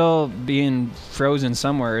 He's still being frozen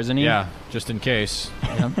somewhere, isn't he? Yeah, just in case.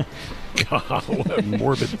 Yeah. God, what a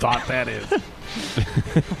morbid thought that is.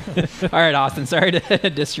 All right, Austin, sorry to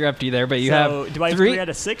disrupt you there, but you have do I have 3 out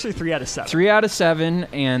of 6 or 3 out of 7? 3 out of 7,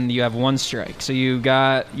 and you have 1 strike. So you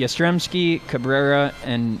got Yastrzemski, Cabrera,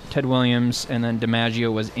 and Ted Williams, and then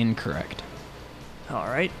DiMaggio was incorrect. All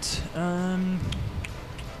right. Let's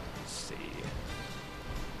see.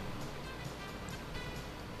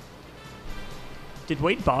 Did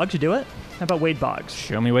Wade Boggs do it? How about Wade Boggs?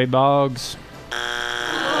 Show me Wade Boggs.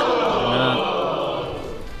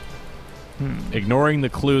 Ignoring the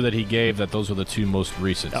clue that he gave that those were the 2 most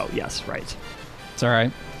recent. Oh, yes, right. It's all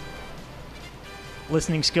right.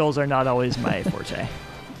 Listening skills are not always my forte.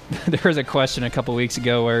 There was a question a couple weeks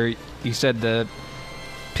ago where you said the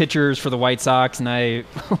pitchers for the White Sox, and I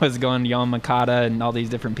was going Yamagata and all these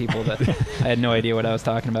different people that I had no idea what I was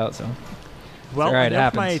talking about. So, well, all right,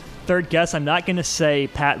 that's my third guess. I'm not going to say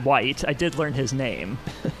Pat White. I did learn his name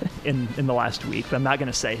in the last week, but I'm not going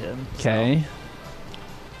to say him. Okay.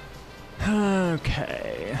 So.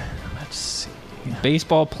 Okay. Let's see.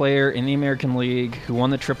 Baseball player in the American League who won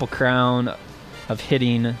the Triple Crown of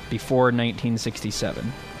hitting before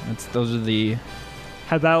 1967. Those are the...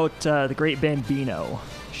 How about the great Bambino,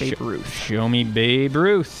 Babe Ruth? Show me Babe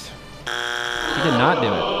Ruth. He did not do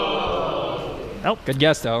it. Nope. Good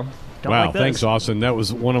guess, though. Wow, thanks, Austin. That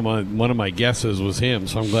was one of my guesses was him,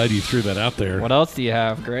 so I'm glad you threw that out there. What else do you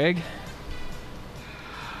have, Greg?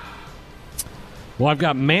 Well, I've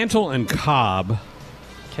got Mantle and Cobb.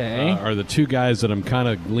 Okay. Are the two guys that I'm kind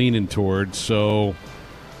of leaning towards, so...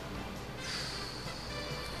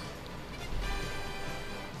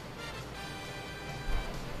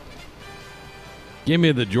 Give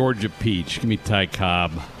me the Georgia Peach. Give me Ty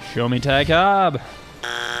Cobb. Show me Ty Cobb.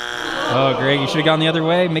 Oh, Greg, you should have gone the other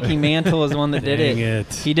way. Mickey Mantle is the one that did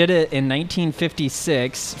it. He did it in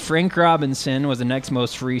 1956. Frank Robinson was the next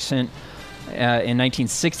most recent in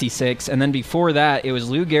 1966. And then before that, it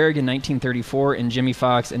was Lou Gehrig in 1934 and Jimmy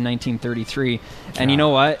Fox in 1933. And you know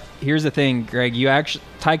what? Here's the thing, Greg.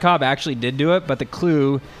 Ty Cobb actually did do it, but the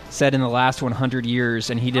clue said in the last 100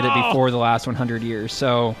 years, and he did it before the last 100 years.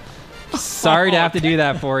 So... Sorry to have to do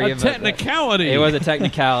that for you. A technicality. It was a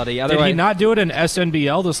technicality. Did he not do it in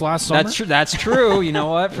SNBL this last summer? That's true. You know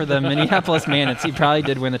what? For the Minneapolis Manites, he probably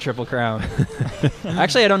did win the Triple Crown.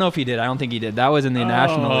 Actually, I don't know if he did. I don't think he did. That was in the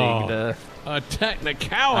National League. A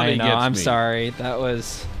technicality. I know. I'm sorry. That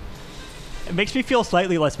was... It makes me feel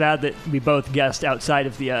slightly less bad that we both guessed outside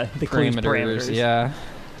of the clue's parameters. Yeah.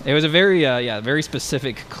 It was a very very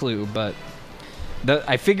specific clue, but...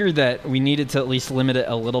 I figured that we needed to at least limit it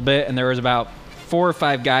a little bit, and there was about 4 or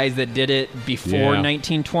 5 guys that did it before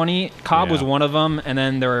 1920. Cobb was one of them, and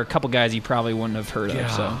then there were a couple guys you probably wouldn't have heard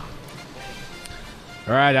of. So,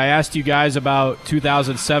 all right, I asked you guys about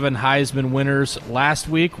 2007 Heisman winners last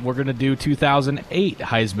week. We're going to do 2008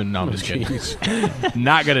 Heisman. No, I'm just kidding.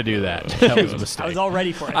 Not going to do that. That was a mistake. I was all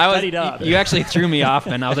ready for it. I studied up. You actually threw me off,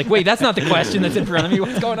 and I was like, wait, that's not the question that's in front of me.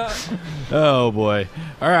 What's going on? Oh, boy.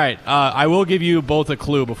 All right, I will give you both a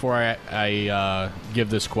clue before I give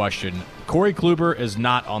this question. Corey Kluber is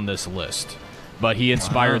not on this list, but he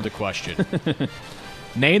inspired the question.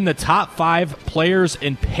 Name the top 5 players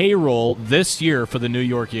in payroll this year for the New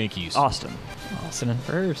York Yankees. Austin in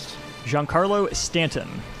first. Giancarlo Stanton.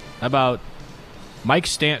 How about Mike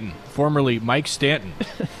Stanton, formerly Mike Stanton?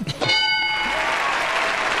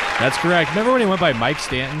 That's correct. Remember when he went by Mike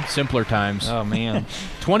Stanton? Simpler times. Oh, man.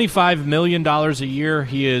 $25 million a year.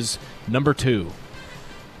 He is number 2.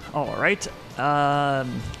 All right. I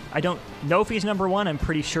don't know if he's number 1. I'm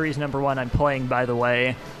pretty sure he's number 1. I'm playing, by the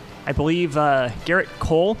way. I believe Garrett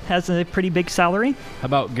Cole has a pretty big salary. How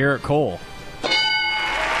about Garrett Cole?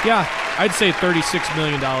 Yeah, I'd say $36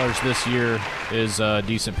 million this year is a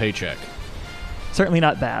decent paycheck. Certainly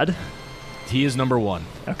not bad. He is number 1.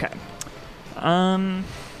 Okay.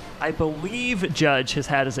 I believe Judge has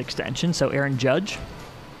had his extension, so Aaron Judge.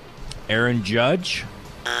 Aaron Judge?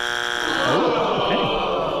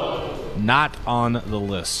 Oh, okay. Not on the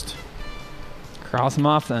list. Cross him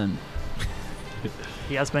off then.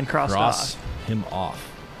 He has been crossed Cross off. him off.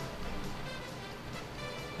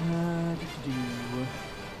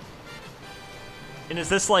 And is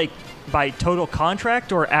this like by total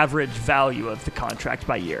contract or average value of the contract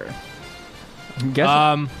by year?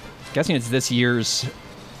 I'm guessing it's this year's,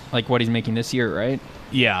 like what he's making this year, right?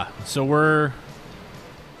 Yeah. So we're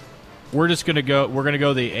just gonna go. We're gonna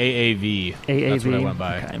go the AAV. AAV. That's what I went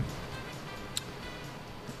by. Okay.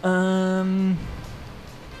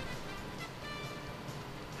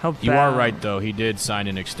 How about... You are right, though. He did sign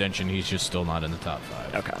an extension. He's just still not in the top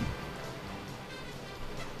 5. Okay.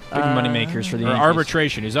 Big money makers for the Yankees.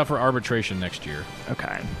 Arbitration. He's up for arbitration next year.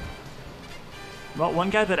 Okay. Well, one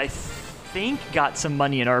guy that I think got some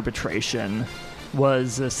money in arbitration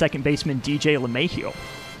was second baseman DJ LeMahieu.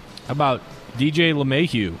 How about DJ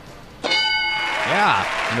LeMahieu? Yeah,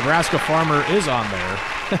 Nebraska Farmer is on there.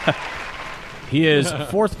 He is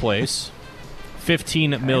 4th place,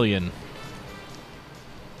 $15 million.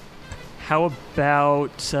 How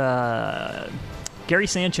about Gary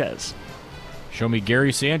Sanchez? Show me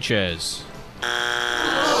Gary Sanchez.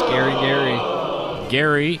 Scary Gary.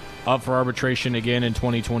 Gary up for arbitration again in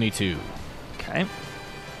 2022. Okay.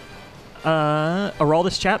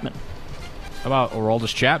 Aroldis Chapman. How about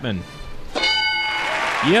Aroldis Chapman?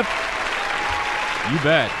 Yep. You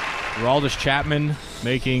bet. Aroldis Chapman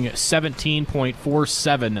making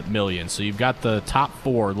 $17.47 million. So you've got the top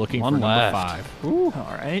 4 looking for number 5. Ooh, all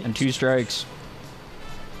right. And 2 strikes.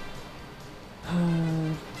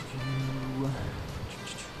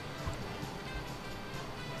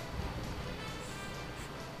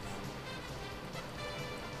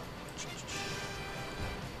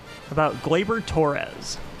 About Gleyber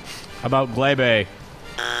Torres. How about Glebe? Good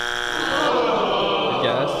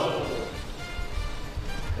guess.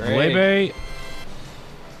 Glebe,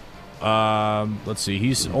 let's see.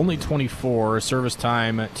 He's only 24. Service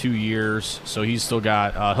time 2 years, so he's still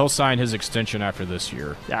got. He'll sign his extension after this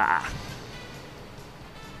year. Ah.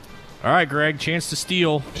 All right, Greg. Chance to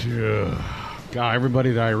steal. God,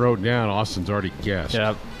 everybody that I wrote down, Austin's already guessed.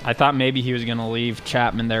 Yeah, I thought maybe he was going to leave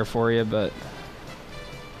Chapman there for you, but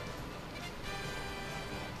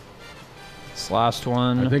this last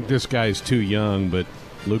one. I think this guy's too young, but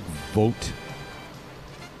Luke Voigt.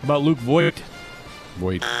 How about Luke Voigt?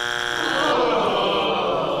 Voigt.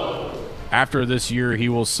 After this year, he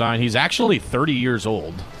will sign. He's actually 30 years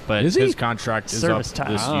old, but his contract is Service up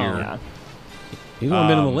time. this year. Yeah. He's only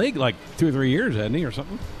been in the league like 2 or 3 years, hasn't he, or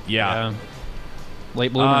something? Yeah.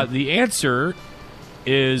 Late bloomer. The answer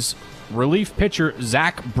is relief pitcher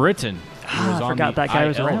Zach Britton. I forgot that guy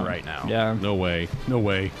was around right now. Yeah. No way. No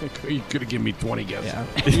way. You could have given me 20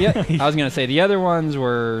 guesses. Yeah. I was going to say the other ones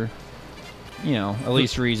were, at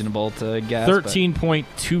least reasonable to guess.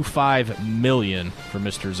 $13.25 million for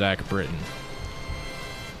Mr. Zach Britton.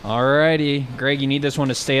 Alrighty. Greg, you need this one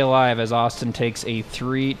to stay alive as Austin takes a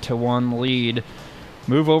 3-1 lead.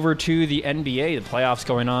 Move over to the NBA. The playoffs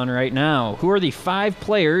going on right now. Who are the 5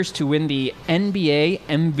 players to win the NBA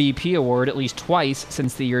MVP award at least twice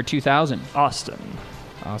since the year 2000? Austin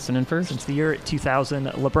in first. Since the year 2000,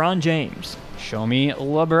 LeBron James. Show me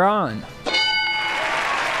LeBron.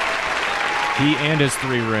 He and his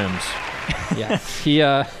 3 rims. Yeah. He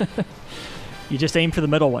You just aim for the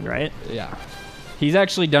middle one, right? Yeah. He's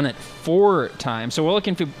actually done it 4 times. So we're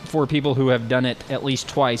looking for people who have done it at least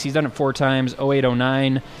twice. He's done it 4 times,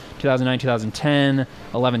 08-09, 2009-2010,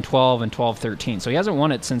 11-12, and 12-13. So he hasn't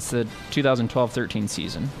won it since the 2012-13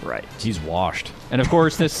 season. Right. He's washed. And, of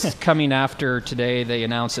course, this coming after today, they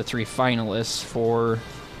announced the 3 finalists for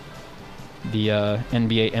the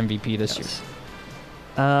NBA MVP this year.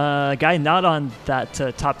 A guy not on that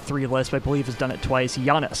top 3 list, but I believe has done it twice,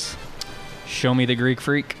 Giannis. Show me the Greek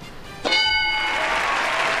Freak.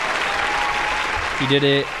 He did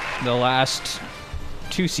it the last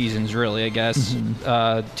 2 seasons, really, I guess.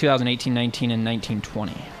 2018-19 and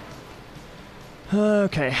 19-20.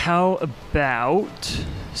 Okay, how about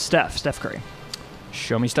Steph Curry?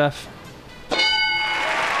 Show me Steph.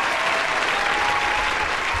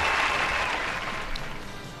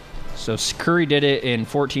 So Curry did it in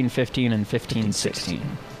 14-15 and 15-16.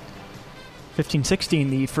 15-16,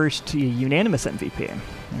 the first unanimous MVP.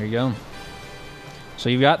 There you go. So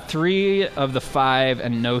you've got 3 of the 5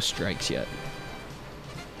 and no strikes yet.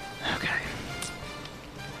 Okay.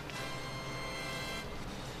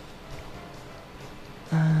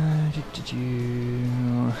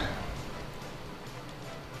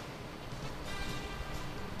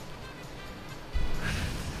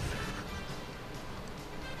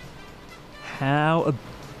 How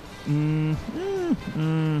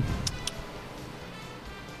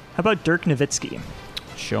about Dirk Nowitzki?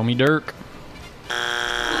 Show me Dirk. He's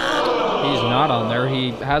not on there.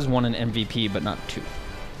 He has won an MVP, but not 2.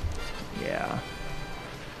 Yeah.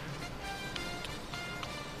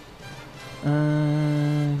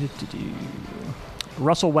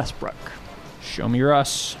 Russell Westbrook. Show me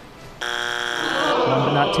Russ. 1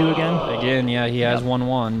 but not 2 again? Again, yeah, he has won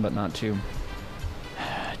 1, but not 2.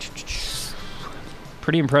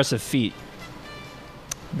 Pretty impressive feat.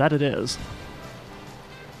 That it is.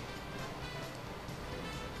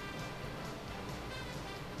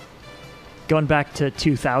 Going back to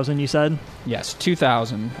 2000, you said? Yes,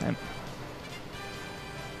 2000. Okay.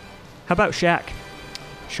 How about Shaq?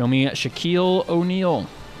 Show me Shaquille O'Neal.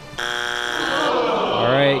 All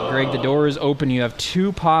right, Greg, the door is open. You have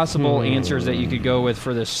 2 possible answers that you could go with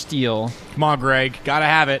for this steal. Come on, Greg. Gotta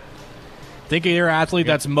have it. Think of your athlete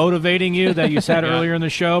that's motivating you that you said earlier in the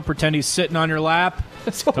show. Pretend he's sitting on your lap.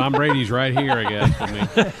 Tom Brady's right here, I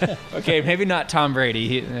guess. Okay, maybe not Tom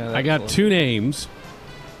Brady. I got 2 names.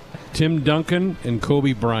 Tim Duncan and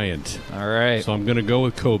Kobe Bryant. All right. So I'm going to go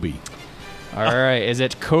with Kobe. All right. Is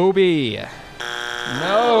it Kobe?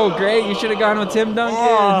 No, Greg, you should have gone with Tim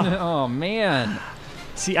Duncan. Oh, man.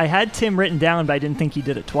 See, I had Tim written down, but I didn't think he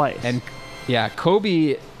did it twice. And, yeah,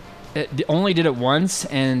 Kobe only did it once.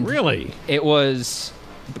 And really? It was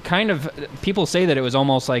kind of, people say that it was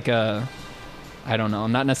almost like a I don't know,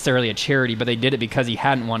 not necessarily a charity, but they did it because he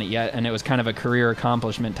hadn't won it yet, and it was kind of a career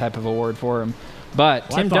accomplishment type of award for him.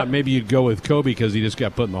 But I thought maybe you'd go with Kobe because he just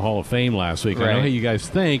got put in the Hall of Fame last week. Right. I know how you guys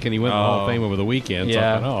think, and he went in the Hall of Fame over the weekend. Yeah.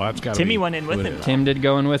 So I thought, that's got to be. Timmy went in with him. Tim did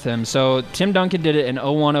go in with him. So Tim Duncan did it in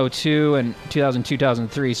 01-02 and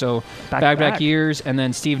 2002-2003. So back-to-back years, and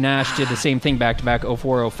then Steve Nash did the same thing back-to-back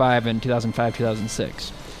 04-05 and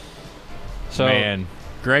 2005-2006. So Man.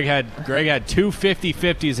 Greg had two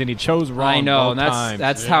 50-50s and he chose wrong. I know, both and times.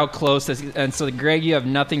 that's how close this. And so, Greg, you have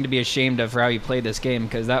nothing to be ashamed of for how you played this game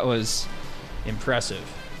because that was impressive.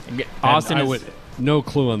 Austin no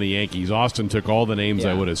clue on the Yankees. Austin took all the names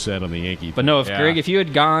I would have said on the Yankee. But no, Greg, if you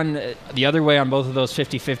had gone the other way on both of those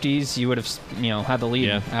 50-50s, you would have had the lead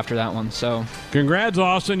after that one. So congrats,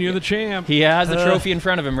 Austin. You're the champ. He has the trophy in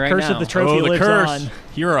front of him right curse now. of the trophy lives on.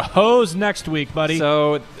 You're a hose next week, buddy.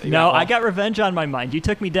 So I got revenge on my mind. You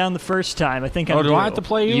took me down the first time. I think I'm do I have to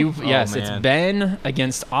play you? Yes, it's Ben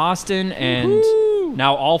against Austin, and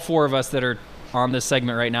now all four of us that are on this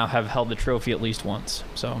segment right now have held the trophy at least once.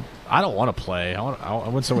 So I don't want to play. I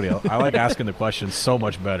want somebody else. I like asking the questions so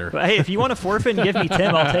much better. But hey, if you want to forfeit and give me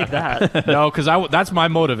Tim, I'll take that. No, because that's my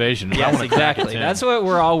motivation. Yes, exactly. That's what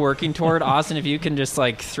we're all working toward. Austin, if you can just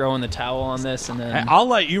throw in the towel on this, and then I'll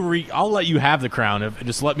let you have the crown.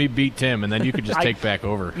 Just let me beat Tim, and then you can just take back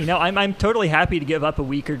over. I'm totally happy to give up a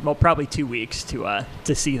week or probably 2 weeks to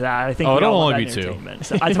see that. I think it'll only be 2.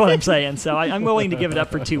 So that's what I'm saying. So I'm willing to give it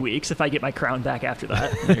up for 2 weeks if I get my crown back after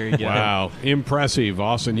that. There you go. Wow, impressive,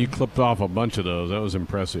 Austin. You clipped off a bunch of those. That was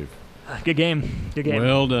impressive. Good game.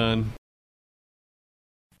 Well done.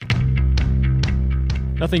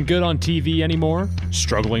 Nothing good on TV anymore?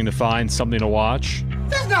 Struggling to find something to watch?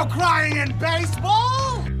 There's no crying in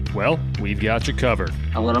baseball! Well, we've got you covered.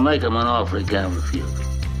 I'm going to make him an offer he can't refuse.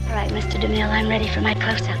 All right, Mr. DeMille, I'm ready for my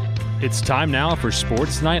close-up. It's time now for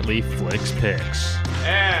Sports Nightly Flix Pix.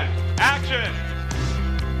 And action!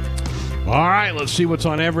 All right, let's see what's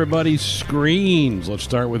on everybody's screens. Let's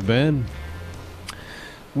start with Ben.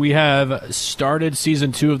 We have started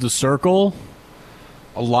season 2 of The Circle.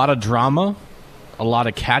 A lot of drama, a lot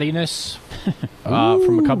of cattiness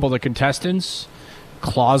from a couple of the contestants.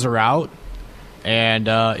 Claws are out, and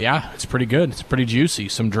it's pretty good. It's pretty juicy.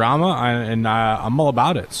 Some drama, and I'm all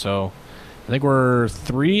about it. So I think we're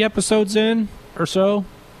 3 episodes in or so.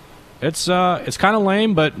 It's kind of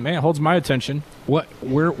lame, but man, it holds my attention.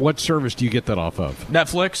 What service do you get that off of?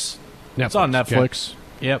 Netflix. It's on Netflix.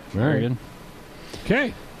 Okay. Yep. Very good.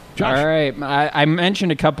 Okay. Josh. All right. I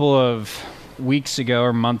mentioned a couple of weeks ago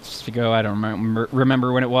or months ago, I don't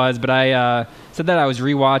remember when it was, but I said that I was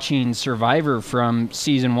rewatching Survivor from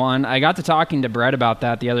season 1. I got to talking to Brett about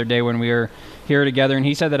that the other day when we were here together, and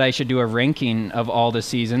he said that I should do a ranking of all the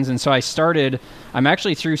seasons. And so I'm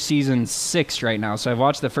actually through season 6 right now, so I've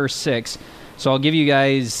watched the first 6. So I'll give you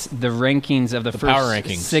guys the rankings of the first power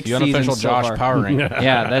rankings. 6 the unofficial seasons so Josh far. power ranking.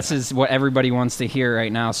 Yeah, this is what everybody wants to hear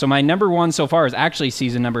right now. So my number 1 so far is actually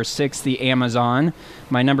season number 6, The Amazon.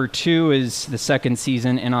 My number 2 is the second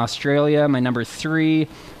season in Australia. My number 3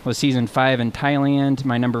 was season 5 in Thailand.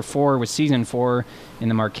 My number 4 was season 4 in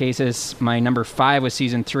the Marquesas. My number 5 was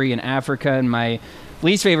season 3 in Africa. And my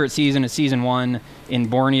least favorite season is season 1 in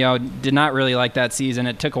Borneo. Did not really like that season.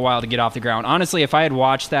 It took a while to get off the ground. Honestly, if I had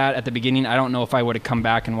watched that at the beginning, I don't know if I would have come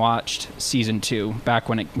back and watched season 2 back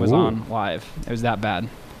when it was on live. It was that bad.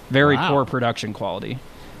 Very poor production quality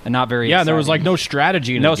and not very exciting. There was no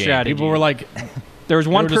strategy in the game. Strategy. People were like... There was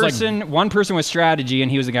one person with strategy, and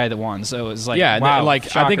he was the guy that won. So it was wow, I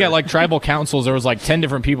think at tribal councils there was 10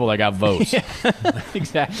 different people that got votes.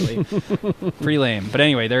 Exactly. Pretty lame. But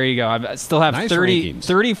anyway, there you go. I still have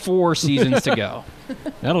 34 seasons to go.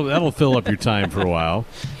 That'll fill up your time for a while.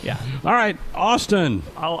 Yeah. All right, Austin.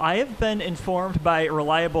 I have been informed by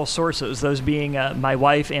reliable sources, those being my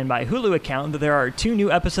wife and my Hulu account, that there are 2 new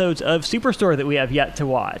episodes of Superstore that we have yet to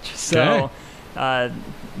watch. So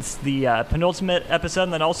it's the penultimate episode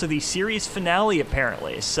and then also the series finale,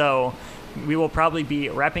 apparently. So we will probably be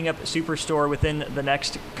wrapping up Superstore within the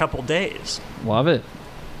next couple days. Love it.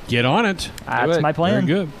 Get on it. That's my plan.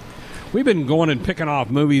 Very good. We've been going and picking off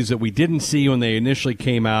movies that we didn't see when they initially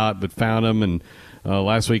came out, but found them. And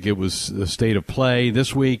last week it was the State of Play.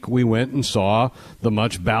 This week we went and saw the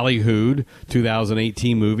much ballyhooed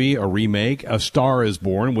 2018 movie, a remake, A Star is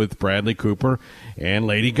Born, with Bradley Cooper and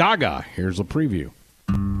Lady Gaga. Here's a preview.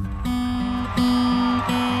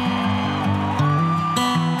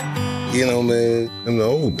 You know, man, in the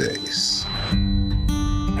old days,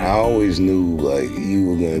 I always knew, you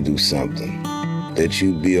were going to do something, that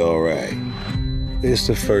you'd be all right. It's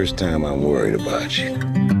the first time I'm worried about you.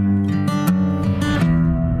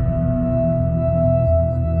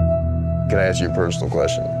 Can I ask you a personal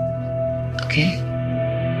question? Okay.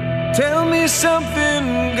 Tell me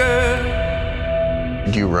something, girl.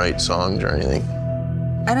 Do you write songs or anything?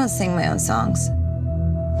 I don't sing my own songs.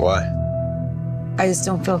 Why? I just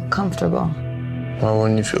don't feel comfortable. Why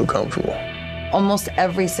wouldn't you feel comfortable? Almost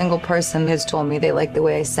every single person has told me they liked the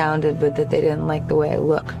way I sounded, but that they didn't like the way I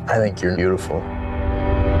look. I think you're beautiful.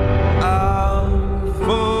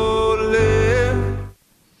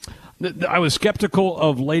 I was skeptical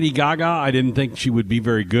of Lady Gaga. I didn't think she would be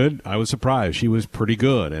very good. I was surprised. She was pretty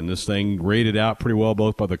good, and this thing rated out pretty well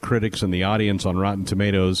both by the critics and the audience on Rotten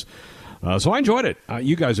Tomatoes. So I enjoyed it.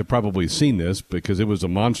 You guys have probably seen this because it was a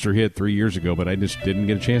monster hit 3 years ago, but I just didn't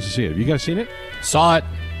get a chance to see it. Have you guys seen it? Saw it.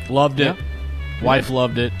 Loved it. Yeah. Wife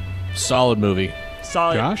loved it. Solid movie.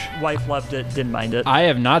 Saw it. Josh? Wife loved it. Didn't mind it. I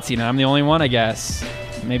have not seen it. I'm the only one, I guess.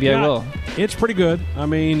 Maybe I will. It's pretty good. I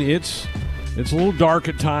mean, it's a little dark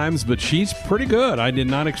at times, but she's pretty good. I did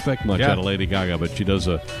not expect much out of Lady Gaga, but she does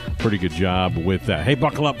a pretty good job with that. Hey,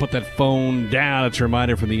 buckle up, put that phone down. It's a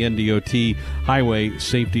reminder from the NDOT Highway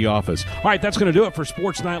Safety Office. All right, that's going to do it for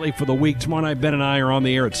Sports Nightly for the week. Tomorrow night, Ben and I are on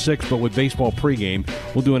the air at 6, but with baseball pregame.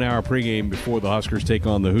 We'll do an hour pregame before the Huskers take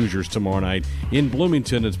on the Hoosiers tomorrow night in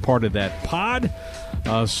Bloomington as part of that pod.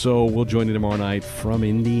 So we'll join you tomorrow night from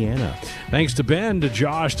Indiana. Thanks to Ben, to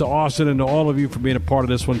Josh, to Austin, and to all of you for being a part of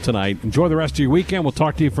this one tonight. Enjoy the rest of your weekend. We'll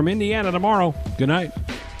talk to you from Indiana tomorrow. Good night.